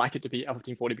choose, I would like it to be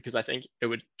L1540 because I think it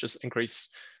would just increase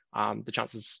the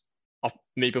chances of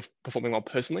me performing well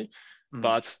personally.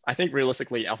 But I think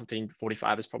realistically,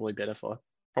 L1545 is probably better for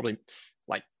probably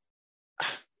like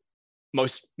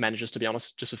most managers, to be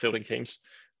honest, just for fielding teams.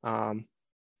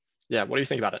 Yeah, what do you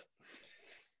think about it?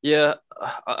 Yeah,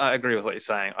 I agree with what you're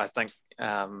saying. I think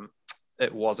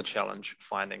it was a challenge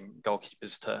finding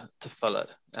goalkeepers to fill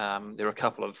it. There were a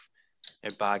couple of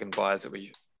bargain buys that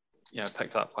we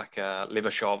picked up, like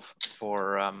Levashov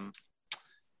for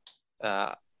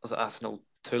was it Arsenal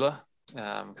Tula?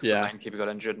 Because the Yeah, main keeper got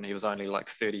injured and he was only like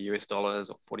 $30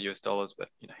 or $40, but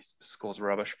he scores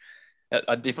rubbish.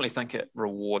 I definitely think it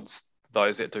rewards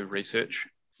those that do research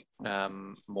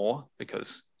more,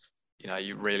 because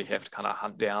you really have to kind of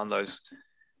hunt down those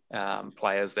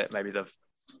players that maybe they've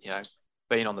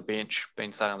been on the bench,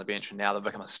 been starting on the bench, and now they've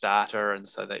become a starter, and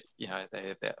so they they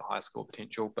have that high score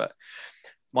potential. But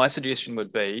my suggestion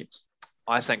would be,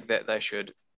 I think that they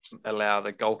should allow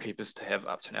the goalkeepers to have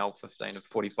up to an L15 of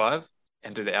 45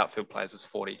 and do the outfield players as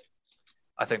 40.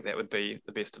 I think that would be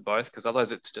the best of both, because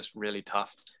otherwise it's just really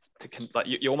tough to like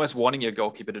you're almost wanting your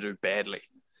goalkeeper to do badly,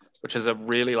 which is a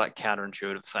really like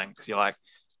counterintuitive thing, because you're like,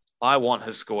 I want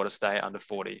his score to stay under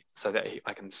 40 so that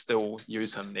I can still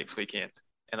use him next weekend.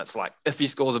 And it's like, if he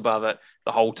scores above it,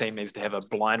 the whole team needs to have a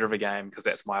blinder of a game, because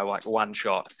that's my like one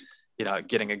shot,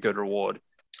 getting a good reward.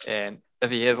 And if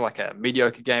he has like a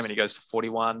mediocre game and he goes to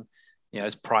 41,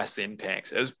 his price then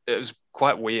tanks. It was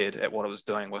quite weird at what it was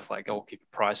doing with like goalkeeper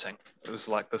pricing. It was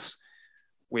like this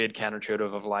weird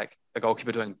counterintuitive of like a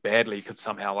goalkeeper doing badly could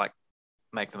somehow like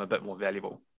make them a bit more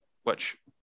valuable, which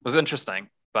was interesting.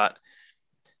 But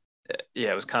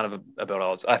yeah, it was kind of a bit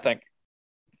odds. I think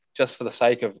just for the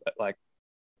sake of like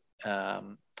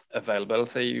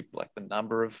availability, like the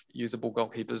number of usable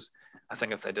goalkeepers, I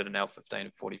think if they did an L15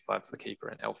 of 45 for the keeper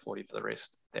and L40 for the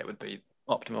rest, that would be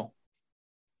optimal.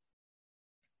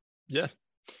 yeah,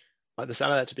 like the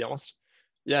sound of that, to be honest.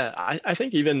 Yeah, I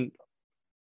think even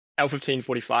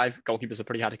L1545 goalkeepers are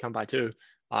pretty hard to come by too,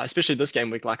 especially this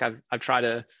game week. Like I've tried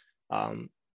to, um,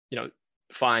 you know,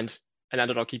 find an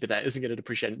underdog keeper that isn't going to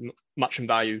depreciate much in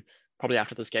value probably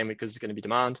after this game week, because it's going to be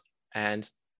demand. And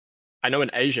I know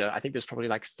in Asia, I think there's probably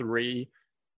like 3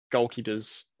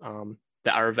 goalkeepers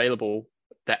that are available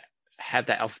that have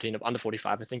that L15 of under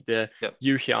 45. I think they're Yep.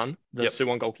 Yu Hyun, the Yep.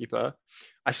 Suwon goalkeeper.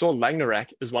 I saw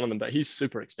Langnarak is one of them, but he's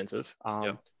super expensive.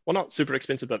 Yep. Well, not super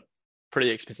expensive, but pretty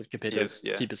expensive compared to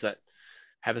Yeah. keepers that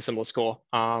have a similar score.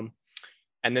 And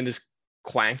then there's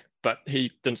Kwang, but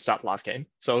he didn't start the last game.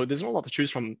 So there's not a lot to choose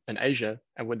from in Asia,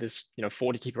 and with this,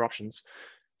 40 keeper options.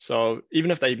 So even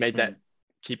if they made that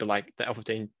keeper like the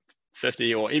L15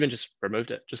 50, or even just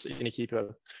removed it, just any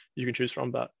keeper you can choose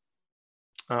from. But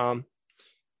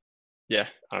yeah,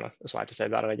 I don't know. That's what I have to say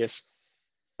about it, I guess.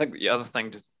 I think the other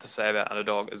thing to say about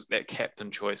underdog is that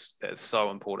captain choice that is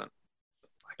so important.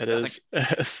 It I is.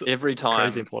 think every Crazy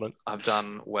time important. I've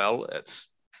done well, it's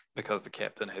because the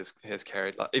captain has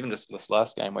carried. Like even just this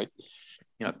last game, we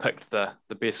picked the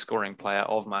best scoring player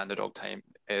of my underdog team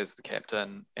as the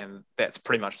captain, and that's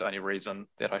pretty much the only reason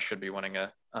that I should be winning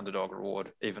a underdog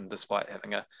reward, even despite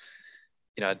having a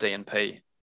DNP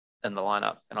in the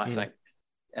lineup. And I think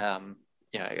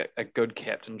a good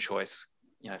captain choice,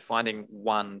 finding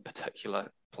one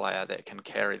particular player that can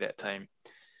carry that team,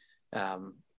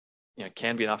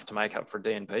 can be enough to make up for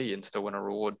DNP and still win a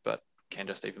reward, but can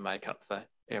just even make up for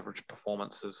average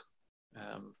performances.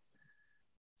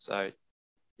 So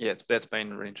yeah, that's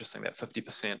been really interesting. That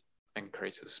 50%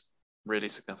 increase is really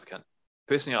significant.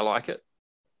 Personally, I like it.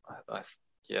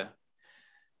 Yeah,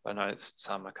 I know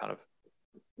some are kind of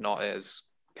not as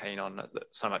keen on it, that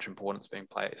so much importance being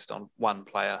placed on one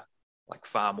player, like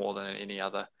far more than any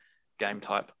other game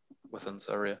type within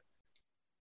Syria.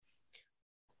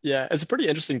 Yeah, it's a pretty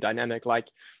interesting dynamic. Like,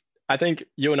 I think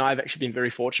you and I have actually been very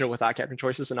fortunate with our captain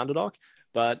choices in underdog,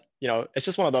 but it's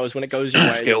just one of those when it goes your way,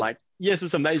 you're Skill. like, yes,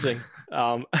 it's amazing.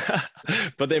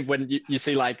 But then when you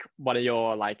see like one of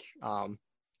your like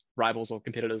rivals or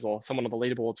competitors or someone on the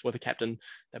leaderboards with a captain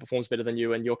that performs better than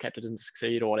you and your captain didn't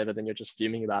succeed or whatever, then you're just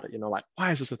fuming about it. Like,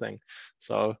 why is this a thing?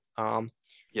 So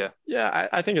yeah,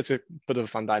 I think it's a bit of a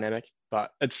fun dynamic,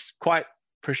 but it's quite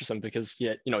precious because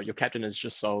your captain is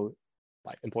just so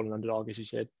like important underdog, as you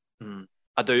said. Mm.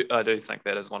 I do think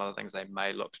that is one of the things they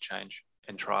may look to change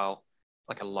and trial,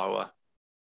 like a lower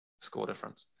score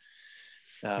difference.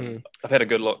 I've had a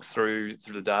good look through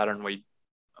the data, and we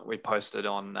posted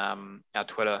on our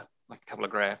Twitter like a couple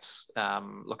of graphs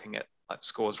looking at like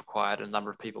scores required and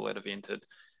number of people that have entered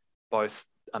both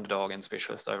underdog and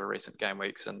specialist over recent game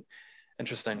weeks. And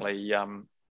interestingly,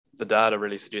 the data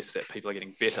really suggests that people are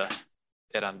getting better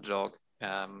at underdog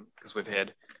because we've had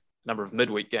a number of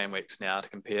midweek game weeks now to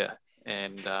compare.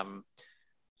 And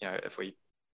if we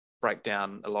break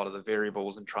down a lot of the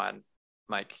variables and try and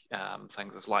make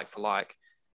things as like for like,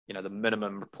 the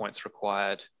minimum points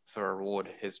required for a reward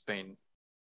has been,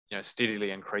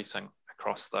 steadily increasing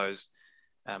across those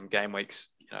game weeks,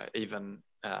 even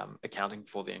accounting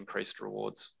for the increased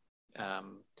rewards.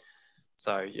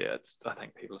 So yeah, I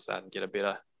think people are starting to get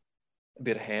a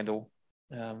better handle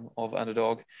of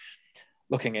underdog.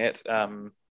 Looking at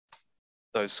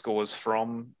those scores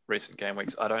from recent game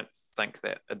weeks, I don't think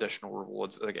that additional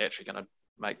rewards are actually going to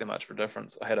make that much of a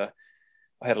difference. I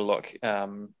had a look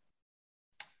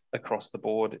across the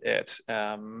board at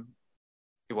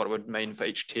what it would mean for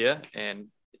each tier, and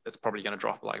it's probably going to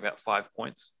drop like about 5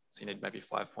 points. So you need maybe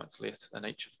 5 points less in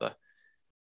each of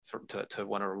to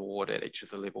win a reward at each of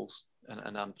the levels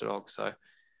in underdog. So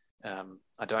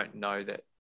I don't know that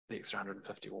the extra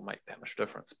 150 will make that much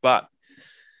difference, but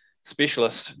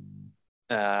specialist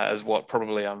is what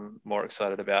probably I'm more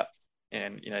excited about.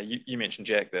 And you mentioned,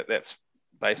 Jack, that's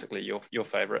basically your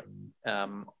favorite.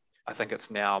 I think it's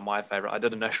now my favorite. I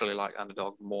did initially like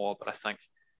underdog more, but I think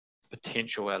the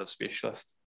potential out of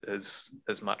specialist is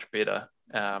much better.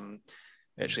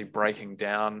 Actually breaking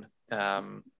down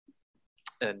for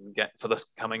this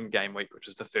coming game week, which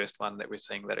is the first one that we're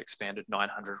seeing that expanded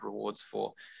 900 rewards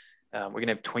for. We're going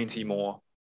to have 20 more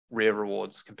rare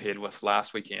rewards compared with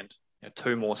last weekend.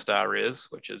 2 more star rares,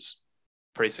 which is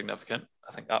pretty significant.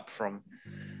 I think up from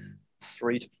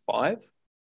 3 to 5, if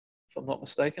I'm not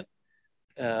mistaken.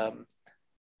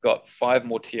 Got 5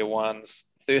 more tier 1s,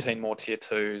 13 more tier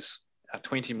 2s,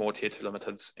 20 more tier 2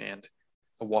 limiteds, and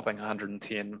a whopping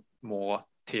 110 more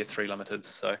tier 3 limiteds.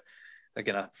 So they're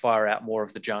going to fire out more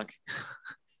of the junk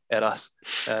at us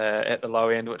at the low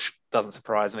end, which doesn't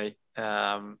surprise me.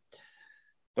 But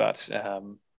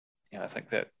I think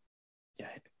that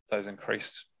those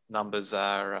increased numbers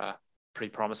are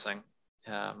pretty promising.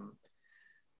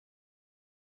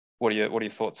 What are your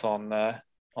thoughts on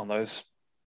those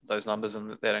numbers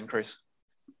and that increase?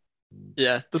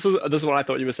 Yeah, this is what I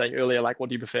thought you were saying earlier. Like, what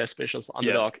do you prefer, specials or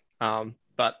underdog?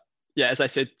 But yeah, as I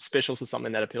said, specials is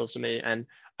something that appeals to me, and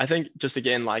I think just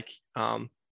again, like,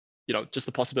 just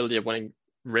the possibility of winning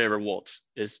rare rewards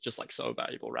is just like so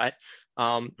valuable, right?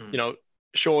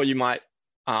 Sure, you might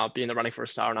be in the running for a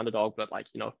star and underdog, but like,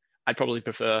 I'd probably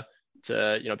prefer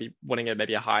to be winning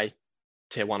maybe a high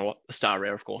tier 1 or a star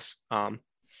rare, of course,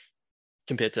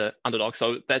 compared to underdog.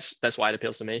 So that's why it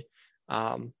appeals to me.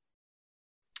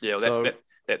 Yeah, well,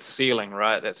 that ceiling,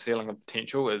 right? That ceiling of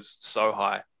potential is so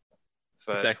high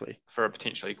exactly for a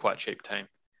potentially quite cheap team.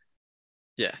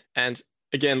 Yeah, and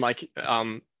again, like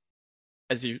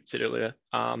as you said earlier,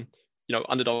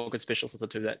 underdog and specials are the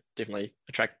 2 that definitely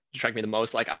attract me the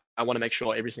most. Like, I want to make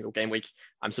sure every single game week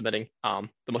I'm submitting the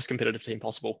most competitive team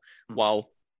possible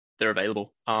while they're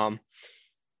available.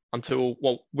 Until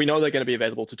we know they're going to be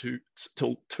available till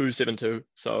 272.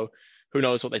 So who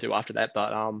knows what they do after that?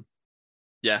 But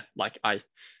yeah, like, I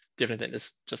definitely think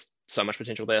there's just so much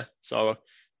potential there. So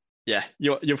yeah,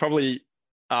 you're probably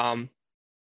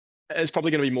it's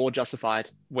probably going to be more justified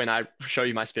when I show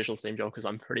you my specials team, Joel, because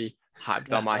I'm pretty hyped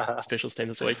about my specials team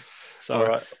this week. So all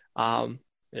right.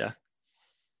 Yeah,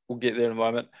 we'll get there in a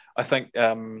moment. I think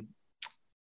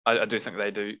I do think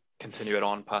they do continue it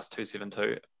on past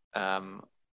 272,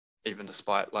 even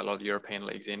despite like a lot of European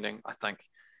leagues ending. I think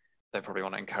they probably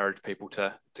want to encourage people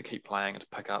to keep playing and to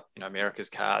pick up America's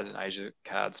cards and Asia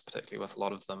cards, particularly with a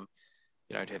lot of them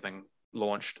having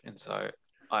launched. And so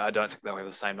I don't think they'll have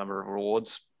the same number of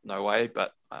rewards, no way,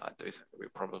 but I do think that we'll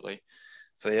probably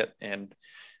see it. And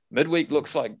midweek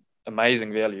looks like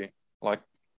amazing value. Like,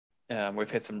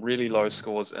 we've had some really low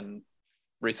scores in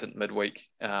recent midweek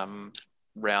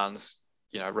rounds,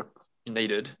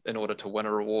 needed in order to win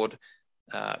a reward.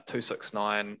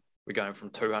 269, we're going from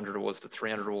 200 awards to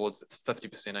 300 awards. That's a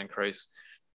 50% increase.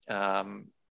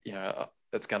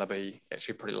 It's going to be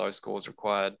actually pretty low scores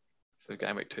required for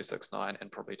game week 269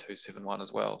 and probably 271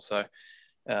 as well. So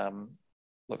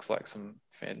looks like some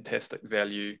fantastic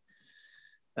value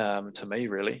to me,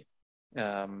 really.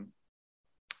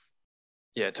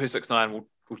 269, we'll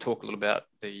talk a little about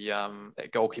the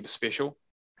that goalkeeper special,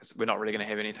 because we're not really going to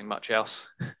have anything much else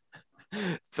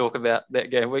to talk about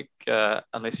that game week,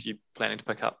 unless you're planning to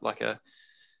pick up like a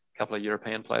couple of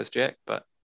European players, Jack. But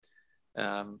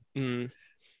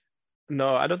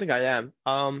no, I don't think I am.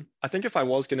 I think if I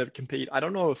was going to compete, I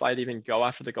don't know if I'd even go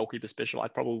after the goalkeeper special.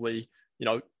 I'd probably,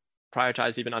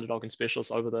 prioritize even underdog and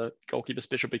specialist over the goalkeeper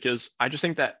special, because I just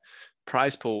think that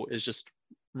prize pool is just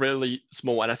really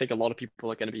small, and I think a lot of people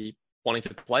are going to be wanting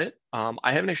to play it.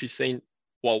 I haven't actually seen,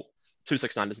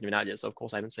 269 isn't even out yet, so of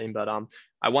course I haven't seen, but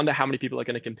I wonder how many people are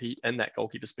going to compete in that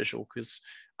goalkeeper special, because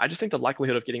I just think the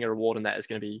likelihood of getting a reward in that is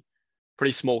going to be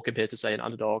pretty small compared to, say, an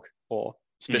underdog or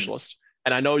specialist.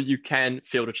 And I know you can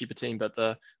field a cheaper team, but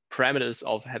the parameters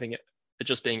of having it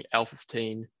just being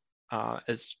L15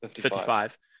 is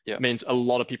 55 means a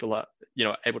lot of people are,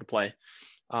 able to play.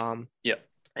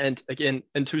 And again,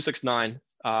 in 269,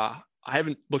 I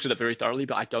haven't looked at it very thoroughly,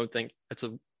 but I don't think it's a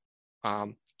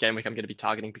game week I'm going to be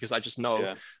targeting, because I just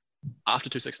know after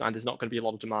 269, there's not going to be a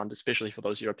lot of demand, especially for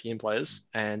those European players.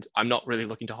 And I'm not really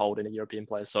looking to hold any European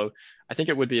players. So I think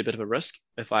it would be a bit of a risk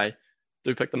if I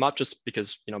do pick them up, just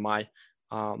because, my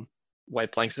way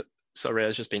of playing so rare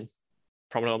has just been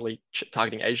prominently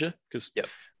targeting Asia, because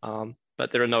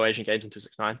but there are no Asian games in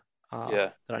 269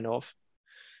 that I know of.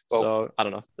 Well, so I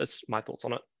don't know. That's my thoughts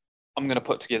on it. I'm going to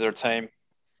put together a team,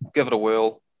 give it a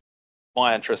whirl.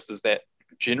 My interest is that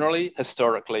generally,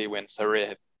 historically, when Sorare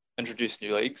have introduced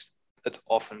new leagues, it's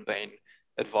often been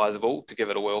advisable to give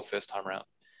it a whirl first time around.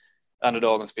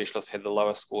 Underdog and Specialist had the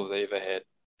lowest scores they ever had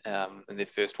in their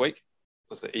first week. It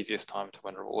was the easiest time to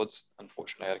win rewards.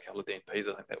 Unfortunately, I had a couple of DNPs,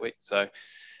 I think, that week. So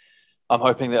I'm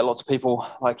hoping that lots of people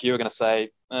like you are going to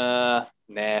say, nah,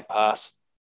 pass.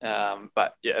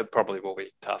 But yeah, it probably will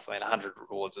be tough. I mean, 100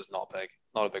 rewards is not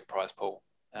a big prize pool.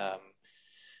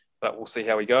 But we'll see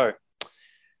how we go.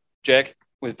 Jack,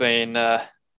 we've been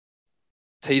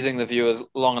teasing the viewers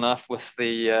long enough with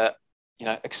the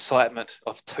excitement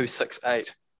of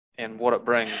 268 and what it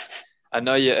brings. I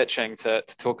know you're itching to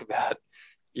talk about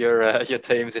your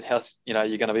teams and how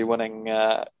you're going to be winning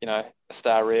a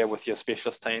star rare with your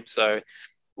specialist team. So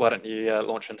why don't you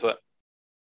launch into it?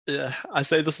 Yeah, I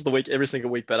say this is the week every single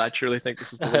week, but I truly think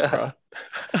this is the week, bro.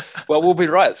 Well, we'll be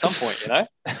right at some point,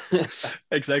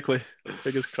 Exactly.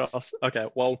 Fingers crossed. Okay,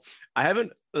 well, I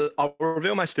haven't. I'll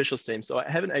reveal my specialist team. So I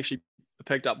haven't actually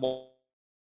picked up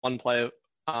one player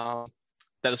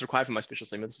that is required for my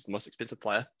specialist team. This is the most expensive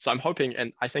player. So I'm hoping,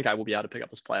 and I think I will be able to pick up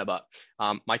this player, but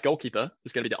my goalkeeper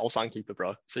is going to be the Ulsan keeper,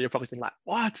 bro. So you're probably thinking like,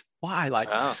 what? Why?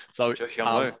 So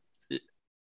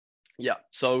yeah,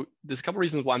 so there's a couple of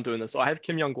reasons why I'm doing this. So I have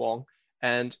Kim Young-Gwong,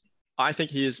 and I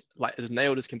think he is like as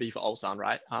nailed as can be for Ulsan,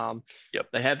 right?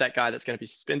 They have that guy that's going to be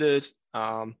suspended.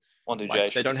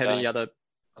 They don't have any other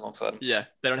alongside him. Yeah,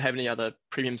 they don't have any other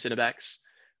premium centre backs.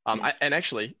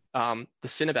 The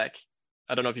centre back,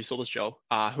 I don't know if you saw this, Joel,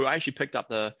 who I actually picked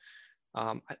up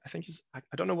I think I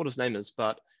don't know what his name is,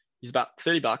 but he's about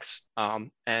 $30.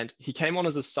 And he came on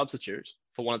as a substitute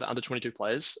for one of the under 22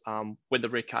 players when the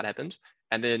red card happened,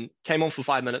 and then came on for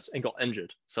 5 minutes and got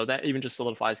injured. So that even just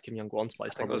solidifies Kim Young-Gwon's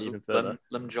place probably even further.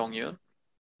 Lim Jong-Yun.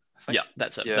 Yeah,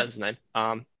 that's it. Yeah. That's his name.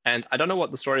 And I don't know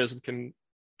what the story is with Kim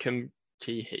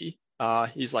Ki-hee.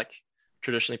 He's like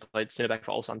traditionally played centre back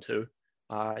for Ulsan too.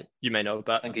 You may know,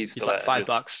 but I think he's like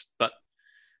 $5. But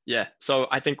yeah, so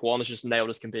I think Gwon is just nailed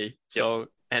as can be. So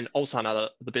and Ulsan are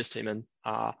the best team in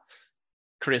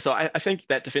Korea. So I think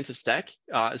that defensive stack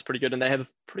is pretty good, and they have a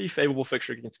pretty favorable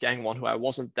fixture against Gangwon, who I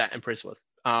wasn't that impressed with.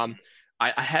 I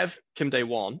have Kim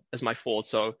Dae-won as my forward,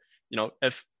 so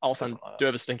if Ulsan do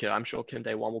have a stinker, I'm sure Kim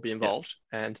Dae-won will be involved,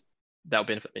 and that'll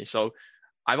benefit me. So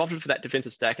I've opted for that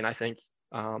defensive stack, and I think,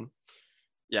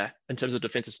 in terms of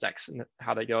defensive stacks and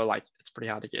how they go, like it's pretty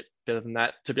hard to get better than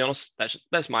that. To be honest,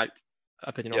 that's my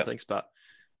opinion on things, but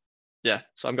yeah,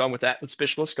 so I'm going with that with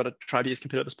specialists. Got to try to be as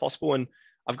competitive as possible, and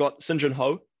I've got Sin Jun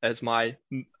Ho as my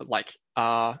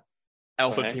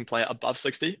L15 player above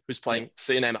 60, who's playing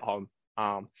CNM at home.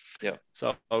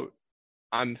 So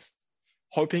I'm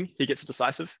hoping he gets a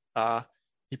decisive.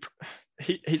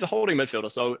 He's a holding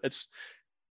midfielder, so it's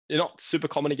not super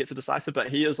common he gets a decisive, but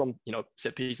he is on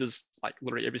set pieces, like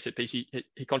literally every set piece. He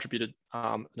contributed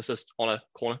an assist on a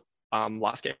corner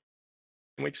last game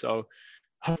week, so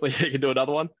hopefully he can do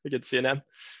another one against CNM.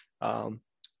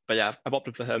 But yeah, I've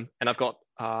opted for him, and I've got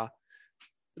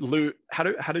Lu. How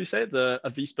do you say it? The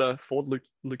Avispa Ford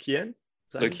Lucian?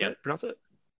 Is that how you pronounce it?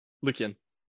 Lucian.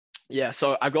 Yeah.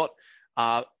 So I've got.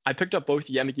 I picked up both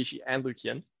Yamagishi and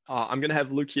Lucian. I'm gonna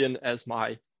have Lucian as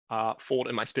my Ford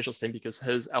in my specials team because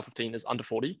his L15 is under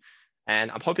 40,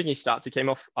 and I'm hoping he starts. He came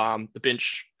off the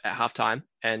bench at halftime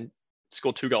and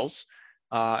scored 2 goals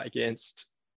against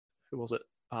who was it?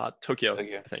 Tokyo,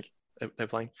 I think they're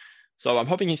playing. So I'm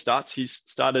hoping he starts. He's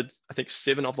started, I think,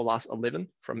 7 of the last 11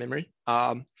 from memory.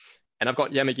 And I've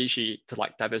got Yamagishi to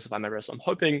like diversify my risk. So I'm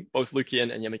hoping both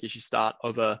Lucian and Yamagishi start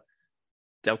over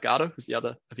Delgado, who's the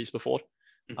other Avispa Ford.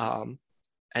 And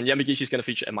Yamagishi is going to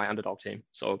feature in my underdog team.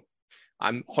 So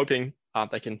I'm hoping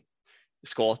they can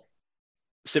score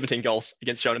 17 goals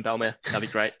against Shonen Belmare. That'd be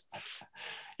great.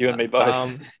 You and me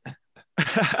both.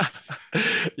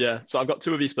 Yeah, so I've got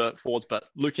 2 Avispa Fords, but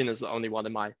Lucian is the only one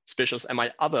in my specials. And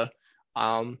my other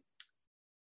player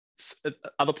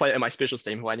in my specials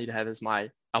team who I need to have is my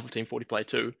Alpha Team 40 player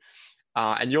too.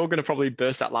 And you're going to probably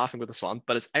burst out laughing with this one,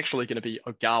 but it's actually going to be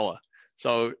Ogawa.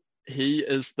 So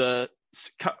he's been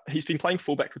playing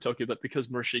fullback for Tokyo, but because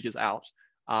Murashiga's out,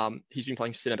 he's been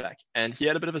playing center back. And he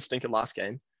had a bit of a stinker last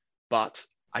game, but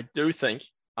I do think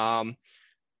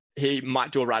he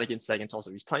might do a right against Sagan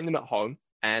Tosu. He's playing them at home,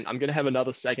 and I'm going to have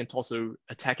another Sagan Tosu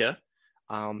attacker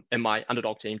in my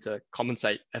underdog team to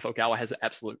compensate if Ogawa has an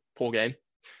absolute poor game.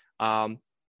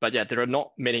 But yeah, there are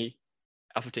not many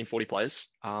Alpha Team 40 players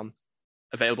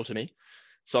available to me.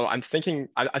 So I'm thinking,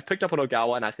 I've picked up on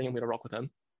Ogawa, and I think I'm going to rock with him.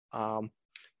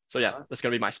 So yeah, that's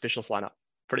going to be my specialist lineup.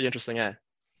 Pretty interesting, eh?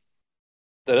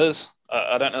 That is.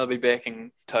 I don't know they'll be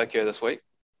backing Tokyo this week,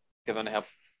 given how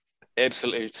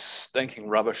absolutely stinking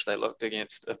rubbish they looked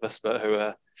against Avispa,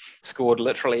 who scored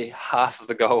literally half of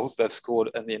the goals they've scored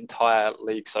in the entire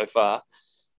league so far. I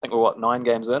think we're 9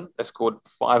 games in. They scored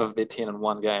 5 of their 10 in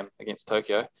one game against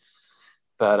Tokyo.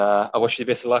 But I wish you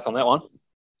best of luck on that one.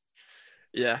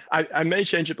 Yeah, I may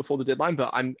change it before the deadline, but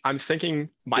I'm thinking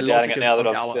my You're logic doubting it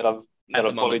is now Ogawa that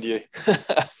I've bullied you.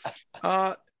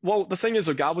 Well, the thing is,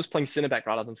 Ogawa was playing centre back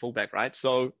rather than fullback, right?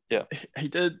 So yeah, he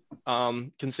did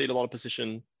concede a lot of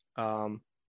position in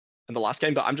the last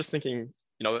game, but I'm just thinking,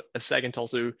 if Sagan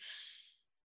Tosu,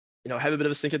 have a bit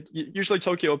of a stinker. Usually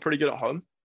Tokyo are pretty good at home,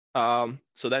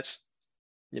 so that's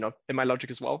in my logic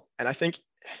as well. And I think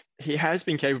he has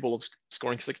been capable of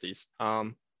scoring 60s,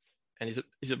 and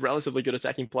he's a relatively good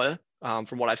attacking player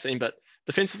from what I've seen. But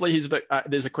defensively, he's a bit.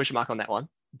 There's a question mark on that one,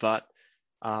 but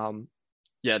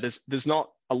yeah, there's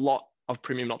not a lot of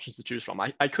premium options to choose from.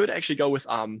 I could actually go with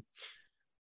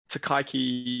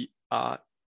Takaaki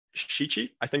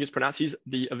Shichi, I think it's pronounced. He's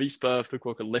the Avispa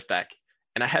Fukuoka left back,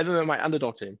 and I have him in my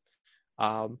underdog team.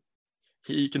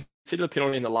 He conceded a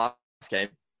penalty in the last game,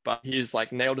 but he's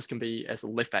like nailed as can be as a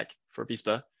left back for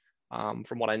Avispa,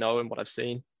 from what I know and what I've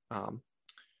seen.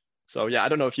 So yeah, I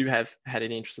don't know if you have had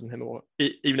any interest in him, or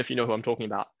even if you know who I'm talking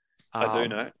about. I do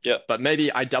know. Yeah. But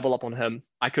maybe I double up on him.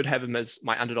 I could have him as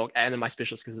my underdog and in my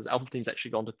specialist because his Alpha team's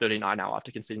actually gone to 39 now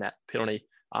after conceding that penalty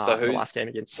in the last game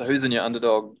against. So who's in your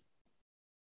underdog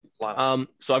lineup?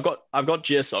 So I've got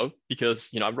GSO because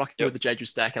I'm rocking with the Jeju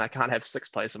stack and I can't have 6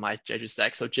 players in my Jeju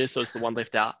stack. So GSO is the one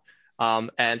left out.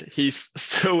 And he's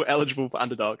still eligible for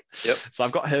underdog. Yep. So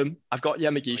I've got him. I've got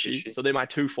Yamagishi. So they're my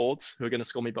 2 forwards who are going to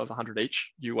score me both 100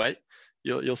 each. You wait.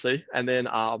 You'll see. And then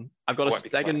I've got a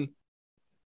Sagan.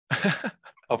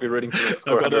 I'll be rooting for the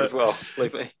score as well,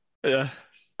 believe me. Yeah.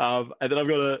 And then I've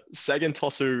got a Sagan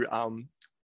Tosu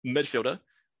midfielder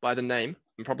by the name.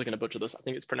 I'm probably going to butcher this. I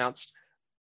think it's pronounced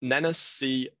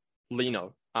Nanasi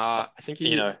Lino. I think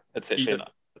he. It's actually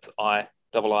it's I.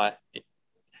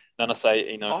 Nanase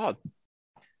Ino.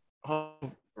 Oh,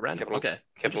 random. Okay.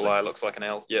 Capital I looks like an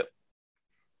L. Yep.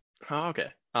 Oh,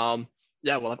 okay.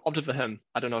 Yeah. Well, I've opted for him.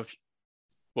 I don't know if.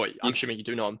 Well, I'm assuming you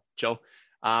do know him, Joe.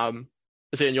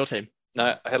 Is he in your team?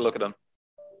 No, I had a look at him.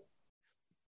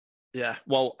 Yeah.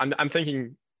 Well, I'm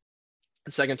thinking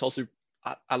Sagan Tosu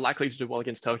are likely to do well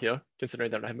against Tokyo, considering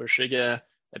they don't have Murashiga.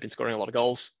 They've been scoring a lot of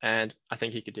goals, and I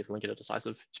think he could definitely get a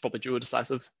decisive. He's probably due a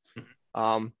decisive.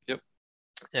 Yep.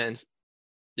 And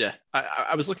yeah,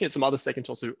 I was looking at some other Sagan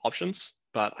Tosu options,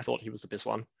 but I thought he was the best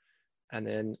one. And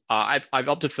then I've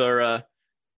opted for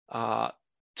a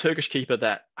Turkish keeper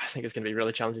that I think is going to be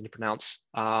really challenging to pronounce.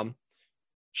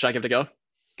 Should I give it a go?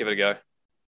 Give it a go.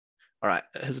 All right.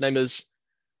 His name is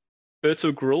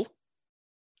Ertugrul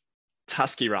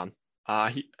Taskiran.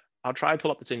 I'll try and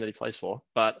pull up the team that he plays for.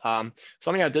 But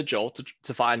something I did, Joel,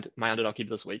 to find my underdog keeper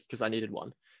this week, because I needed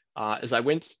one, is I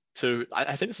went to,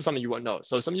 I think this is something you won't know.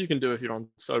 So something you can do if you're on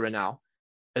Sora now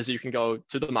is you can go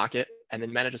to the market and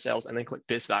then manager sales, and then click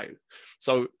best value.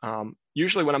 So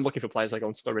usually when I'm looking for players, I go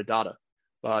on Sorare data,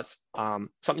 but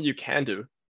something you can do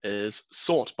is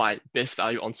sort by best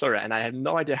value on Sorare, and I have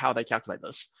no idea how they calculate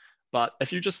this. But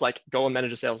if you just like go on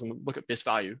manager sales and look at best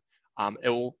value, it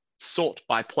will sort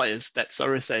by players that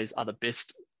Sorare says are the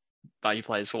best value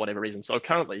players for whatever reason. So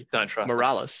currently, Don't trust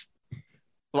Morales.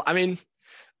 Well, I mean,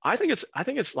 I think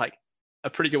it's like a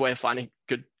pretty good way of finding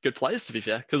good players, to be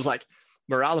fair, because like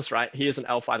Morales, right? He is an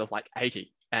L5 of like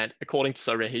 80, and according to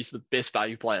Sorare, he's the best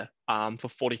value player for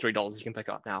 $43 you can pick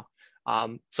up now.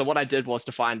 So what I did was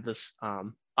to find this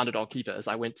underdog keeper is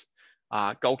I went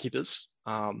goalkeepers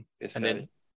and then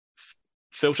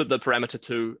filtered the parameter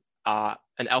to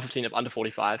an L15 of under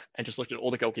 45 and just looked at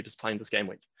all the goalkeepers playing this game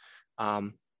week.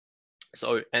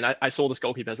 So I saw this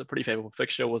goalkeeper as a pretty favorable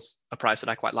fixture, was a price that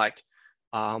I quite liked.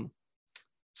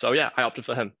 So yeah, I opted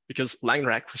for him because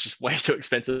Langrak was just way too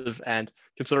expensive, and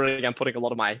considering I'm putting a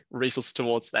lot of my resources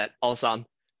towards that Ulsan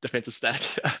defensive stack,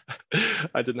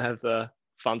 I didn't have the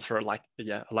funds for a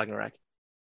Langrak.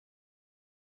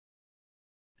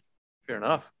 Fair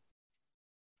enough.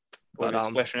 But But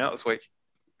splashing out this week.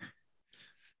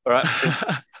 All right,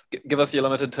 give us your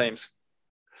limited teams.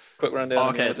 Quick rundown.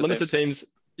 Okay, limited teams.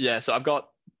 Yeah, so I've got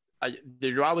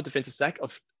the Urawa defensive stack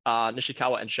of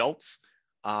Nishikawa and Schultz,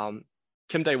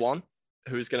 Kim Dae-won,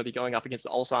 who's going to be going up against the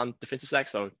Ulsan defensive stack,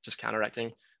 so just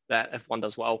counteracting that. If one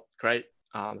does well, great.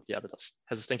 If the other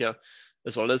has a stinker,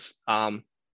 is what it is.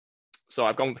 So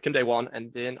I've gone with Kim Dae-won,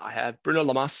 and then I have Bruno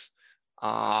Lamas,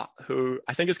 who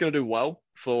I think is going to do well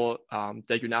for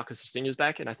Daegu now because the senior's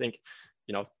back, and I think,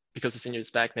 because the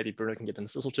senior's back, maybe Bruno can get an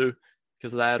assist or two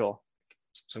because of that, or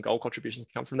some goal contributions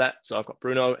can come from that. So I've got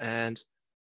Bruno, and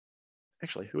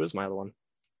actually, who is my other one?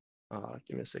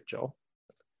 Give me a sec, Joel.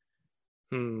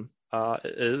 It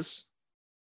is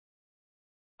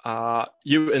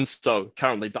Yu and So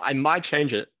currently, but I might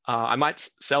change it. I might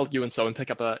sell Yu and So and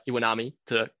pick up a Iwanami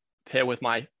to pair with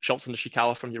my Schultz and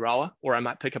Nishikawa from Urawa, or I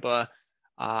might pick up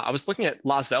I was looking at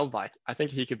Lars Veldveit. I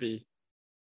think he could be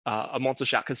a monster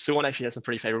shot because Suwon actually has some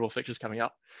pretty favorable fixtures coming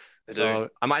up. So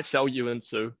I might sell Yu and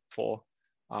Su for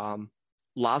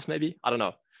Lars maybe. I don't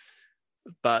know.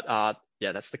 But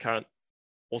yeah, that's the current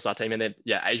All-Star team. And then,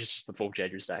 yeah, Asia's just the full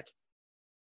Jeju stack.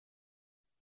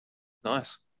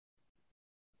 Nice.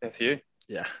 That's you.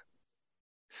 Yeah.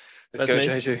 Let's go,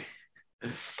 Jeju.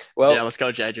 Well, yeah, let's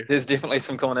go, Jeju. There's definitely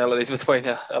some commonalities between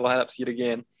our lineups yet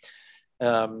again,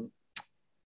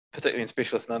 particularly in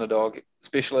Specialist and Underdog.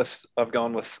 Specialist, I've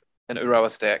gone with an Urawa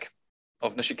stack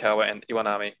of Nishikawa and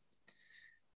Iwanami.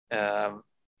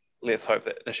 Let's hope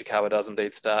that Nishikawa does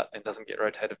indeed start and doesn't get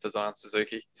rotated for Zion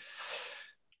Suzuki.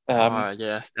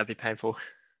 Yeah, that'd be painful.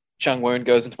 Chung Woon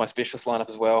goes into my Specialist lineup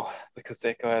as well because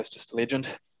that guy is just a legend.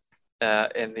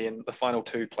 And then the final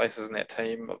two places in that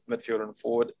team of midfielder and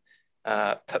forward,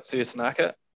 Tatsuya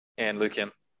Tanaka and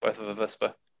Lukin, both of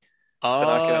Avispa.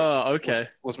 Oh, okay.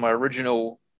 Was my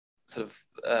original sort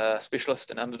of Specialist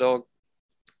and Underdog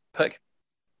pick.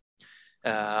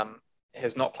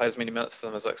 Has not played as many minutes for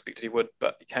them as I expected he would,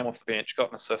 but he came off the bench, got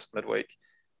an assist midweek,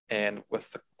 and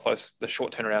with the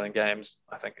short turnaround in games,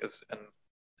 I think is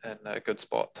in a good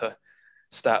spot to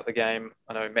start the game.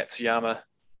 I know Matsuyama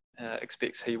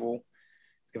expects he will.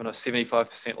 He's given a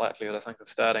 75% likelihood, I think, of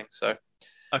starting. So,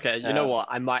 okay, you know what?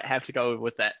 I might have to go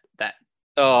with that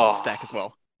stack as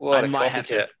well. I might have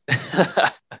to.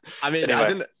 I mean, anyway, I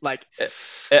didn't like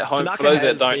at home. Tanaka for those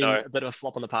that don't know, a bit of a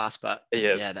flop on the past, but he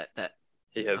is. Yeah, that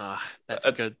he is. That's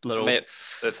a good little. For me,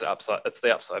 it's the upside. It's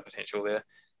the upside potential there.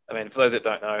 I mean, for those that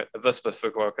don't know, Avispa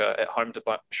Fukuoka at home to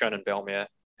Shonan Belmere,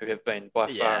 who have been by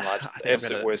far and large the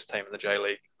absolute worst team in the J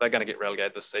League. They're going to get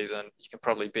relegated this season. You can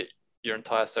probably bet your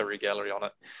entire salary gallery on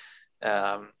it.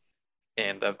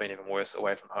 And they've been even worse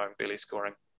away from home, barely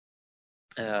scoring.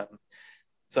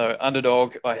 So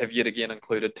Underdog, I have yet again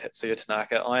included Tatsuya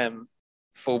Tanaka. I am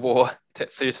full bore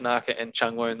Tatsuya Tanaka and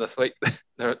Chung Woon this week.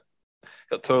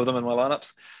 Got two of them in my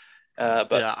lineups.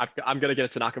 But yeah, I'm gonna get a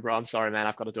Tanaka, bro. I'm sorry, man.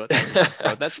 I've got to do it.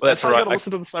 So that's right. why I got to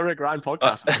listen to the Sorare Grind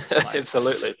podcast.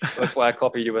 Absolutely. That's why I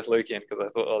copied you with Lukian, because I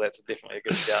thought, that's definitely a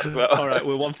good shout as well. All right,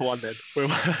 we're 1 for 1 then. We're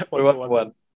one for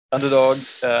one. Underdog,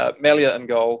 Malia in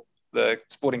goal, the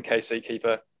Sporting KC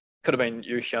keeper. Could have been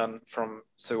Yuhyun from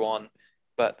Suwon,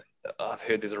 but I've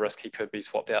heard there's a risk he could be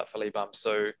swapped out for Lee Bum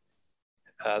Su.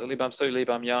 Is it Lee Bum Su, Lee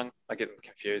Bum Young? I get them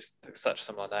confused. They're such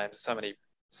similar names. So many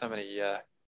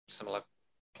similar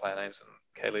player names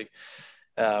in K-League.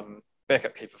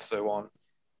 Backup keeper for Suwon.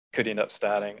 Could end up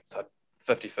starting. It's a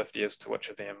 50-50 as to which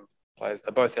of them plays.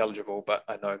 They're both eligible, but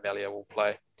I know Malia will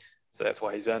play. So that's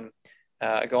why he's in.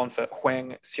 Going for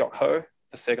Hwang Seok Ho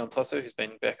for Sagon Tosu, who's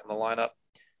been back in the lineup.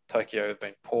 Tokyo have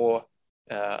been poor.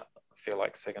 I feel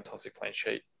like second Tosu clean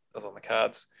sheet is on the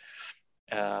cards.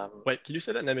 Wait, can you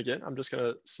say that name again? I'm just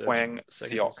gonna search Wang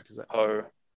second Seok toss because that. Ho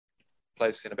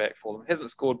plays centre back for them. Hasn't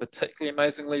scored particularly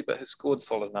amazingly, but has scored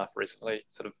solid enough recently.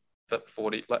 Sort of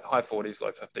 40, like high 40s,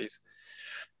 low 50s.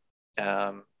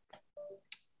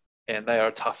 And they are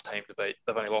a tough team to beat.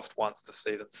 They've only lost once this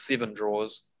season, 7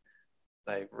 draws.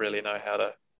 They really know how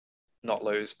to not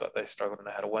lose, but they struggle to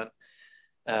know how to win.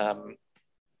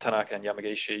 Tanaka and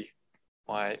Yamagishi,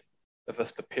 my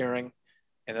Avispa pairing.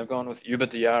 And they've gone with Yuba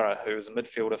Diarra, who is a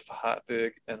midfielder for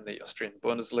Hartberg in the Austrian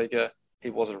Bundesliga. He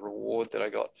was a reward that I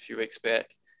got a few weeks back.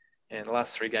 And the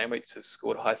last 3 game weeks has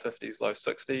scored high 50s, low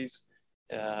 60s.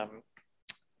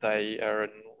 They are in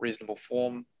reasonable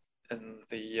form in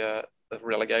the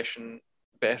relegation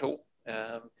battle.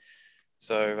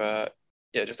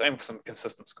 Just aim for some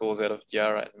consistent scores out of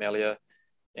Diarra and Melia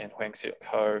and Huang Seok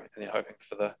Ho, and then hoping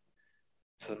for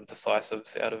some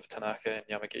decisives out of Tanaka and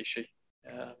Yamagishi,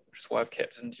 which is why I've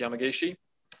captained Yamagishi.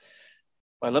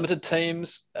 My limited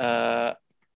teams,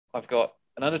 I've got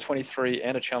an under-23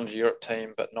 and a Challenger Europe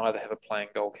team, but neither have a playing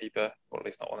goalkeeper, or at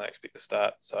least not one I expect to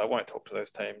start. So I won't talk to those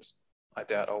teams. I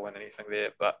doubt I'll win anything there.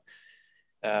 But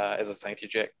as I was saying to you,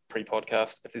 Jack,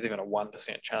 pre-podcast, if there's even a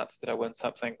 1% chance that I win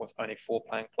something with only 4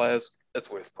 playing players, it's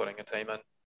worth putting a team in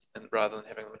and rather than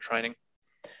having them in training.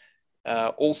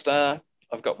 All-Star,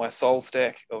 I've got my soul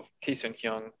stack of Ki Seung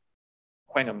Hyung,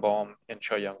 Hwang Mbom, and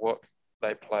Cho Young Wook.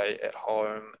 They play at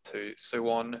home to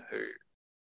Suwon, who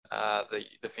are the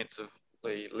defensively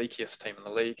leakiest team in the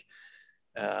league.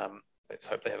 Let's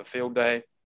hope they have a field day.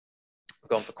 I've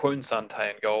gone for Kun Sante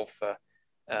in goal for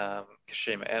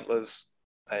Kashima Antlers.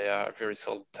 They are a very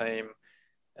solid team.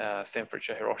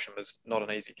 Sanfrecce Hiroshima is not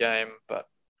an easy game, but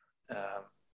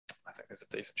I think there's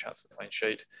a decent chance of a clean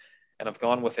sheet. And I've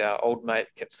gone with our old mate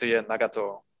Katsuya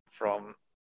Nagato from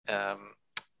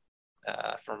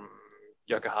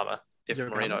Yokohama F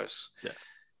Marinos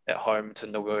at home to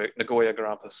Nagoya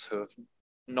Grampus, who have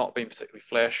not been particularly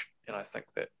flash, and I think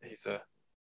that he's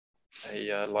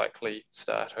a likely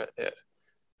starter at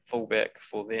fullback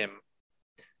for them.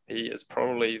 He is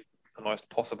probably the most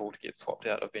possible to get swapped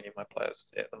out of any of my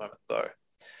players at the moment, though.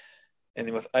 And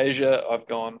then with Asia, I've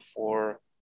gone for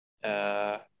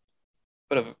a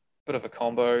bit of a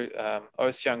combo. Oh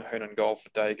Seung Hoon in goal for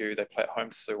Daegu. They play at home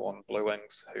to Suwon Blue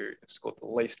Wings, who have scored the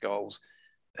least goals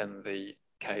in the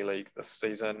K-League this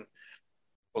season.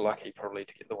 We're lucky probably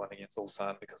to get the win against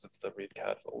Ulsan because of the red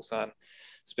card for Ulsan.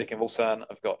 Speaking of Ulsan,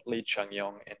 I've got Lee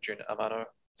Chung-yong and Jun Amano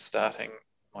starting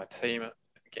my team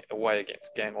away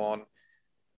against Gangwon.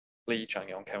 Lee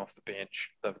Chung-yong came off the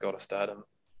bench. They've got to start him.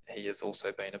 He has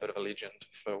also been a bit of a legend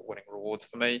for winning rewards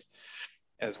for me,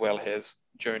 as well as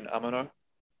Jun Amano.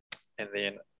 And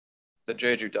then the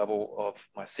Jeju double of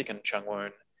my second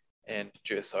Chungwoon and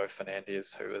Jerso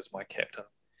Fernandez, who is my captain,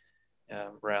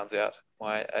 rounds out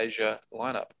my Asia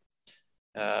lineup.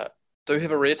 Do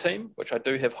have a rare team, which I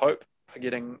do have hope for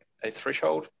getting a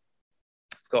threshold.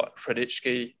 I've got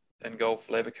Fredetsky in goal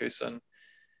for Leverkusen,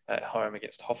 at home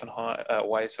against Hoffenheim,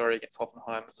 against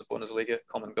Hoffenheim in the Bundesliga,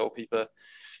 common goalkeeper.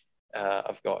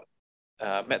 I've got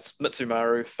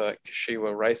Mitsumaru for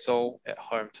Kashiwa Reysol at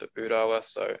home to Urawa.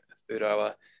 So if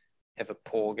Urawa have a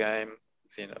poor game,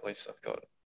 then at least I've got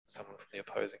someone from the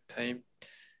opposing team.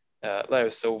 Leo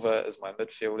Silva is my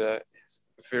midfielder. He's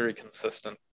a very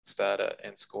consistent starter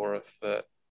and scorer for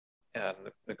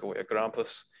Nagoya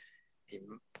Grampus. He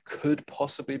could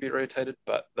possibly be rotated,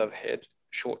 but they've had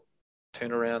short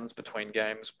turnarounds between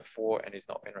games before and he's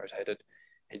not been rotated.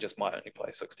 He just might only play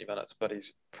 60 minutes, but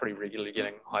he's pretty regularly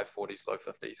getting high 40s, low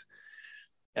 50s.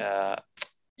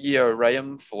 Yeo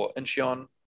Rayam for Incheon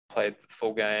played the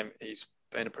full game. He's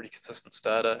been a pretty consistent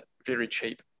starter, very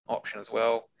cheap option as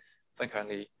well. I think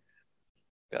only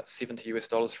about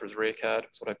 $70 for his rare card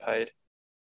is what I paid.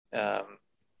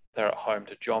 They're at home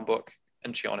to John Book.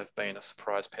 Incheon have been a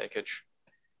surprise package.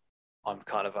 I'm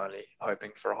kind of only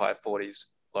hoping for a high 40s,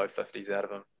 low 50s out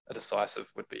of him. A decisive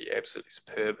would be absolutely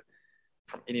superb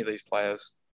from any of these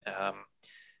players. And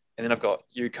then I've got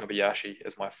Yu Kobayashi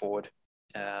as my forward,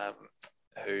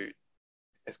 who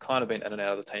has kind of been in and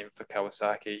out of the team for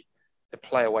Kawasaki. They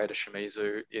play away to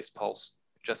Shimizu, S-Pulse,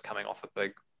 just coming off a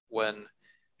big win.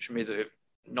 Shimizu have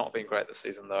not been great this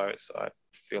season though, so I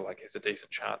feel like there's a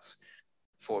decent chance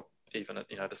for even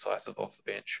a decisive off the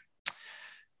bench.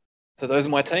 So those are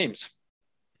my teams.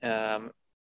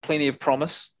 Plenty of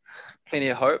promise, plenty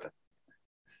of hope,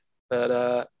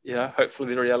 but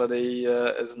hopefully the reality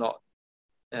is not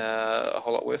a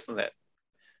whole lot worse than that.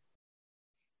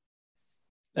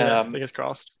 Fingers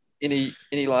crossed. Any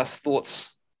last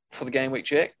thoughts for the game week,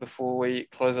 Jack, before we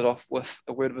close it off with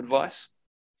a word of advice?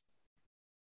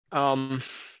 Um,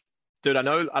 dude, I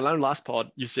know last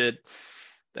pod you said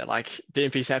that like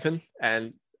DNPs happen,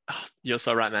 and you're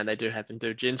so right, man. They do happen,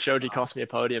 dude. Jin Shoji cost me a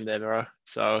podium there, bro.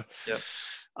 So Yep.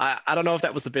 I don't know if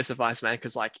that was the best advice, man,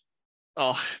 because like,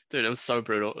 oh, dude, it was so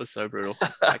brutal. It was so brutal.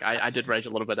 Like I did rage a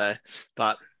little bit there,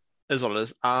 but it is what it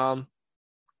is. Hmm,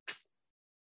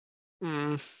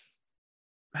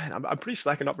 man, I'm pretty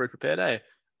slack and not very prepared, eh?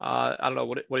 I don't know.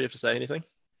 What do you have to say? Anything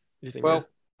new? Well,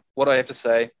 what I have to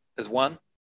say is one,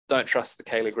 don't trust the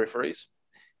K-League referees,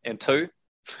 and two,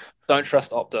 don't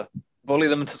trust Opta. Bully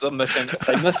them into submission. If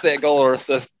they miss that goal or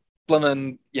assist,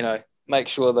 blimmin', make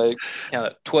sure they count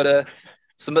it. Twitter,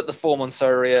 submit the form on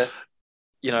Sorare.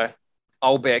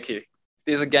 I'll back you. If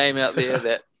there's a game out there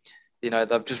that,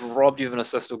 they've just robbed you of an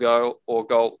assist or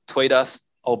goal, tweet us.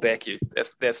 I'll back you.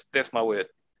 That's my word.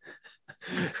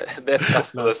 That's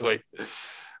us for this week.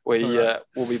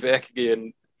 We'll be back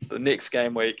again for the next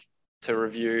game week to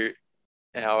review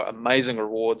our amazing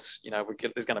rewards.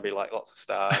 There's going to be like lots of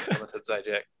star limited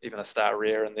Zajac, even a star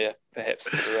rare in there, perhaps.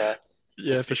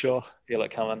 Yeah, for sure. Feel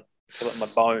it coming. Feel it in my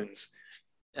bones.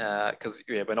 Because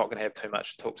we're not going to have too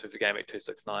much to talk to for Game Week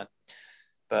 269.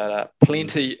 But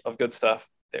plenty of good stuff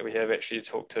that we have actually to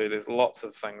talk to. There's lots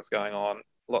of things going on,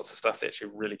 lots of stuff that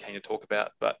actually really keen to talk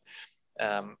about, but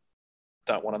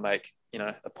don't want to make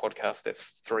a podcast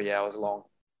that's 3 hours long.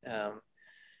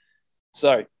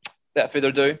 So without further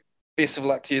ado, best of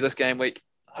luck to you this game week.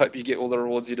 Hope you get all the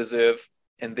rewards you deserve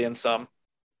and then some.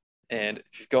 And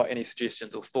if you've got any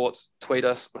suggestions or thoughts, tweet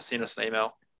us or send us an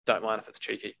email. Don't mind if it's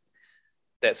cheeky.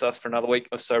 That's us for another week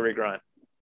of So Regrind.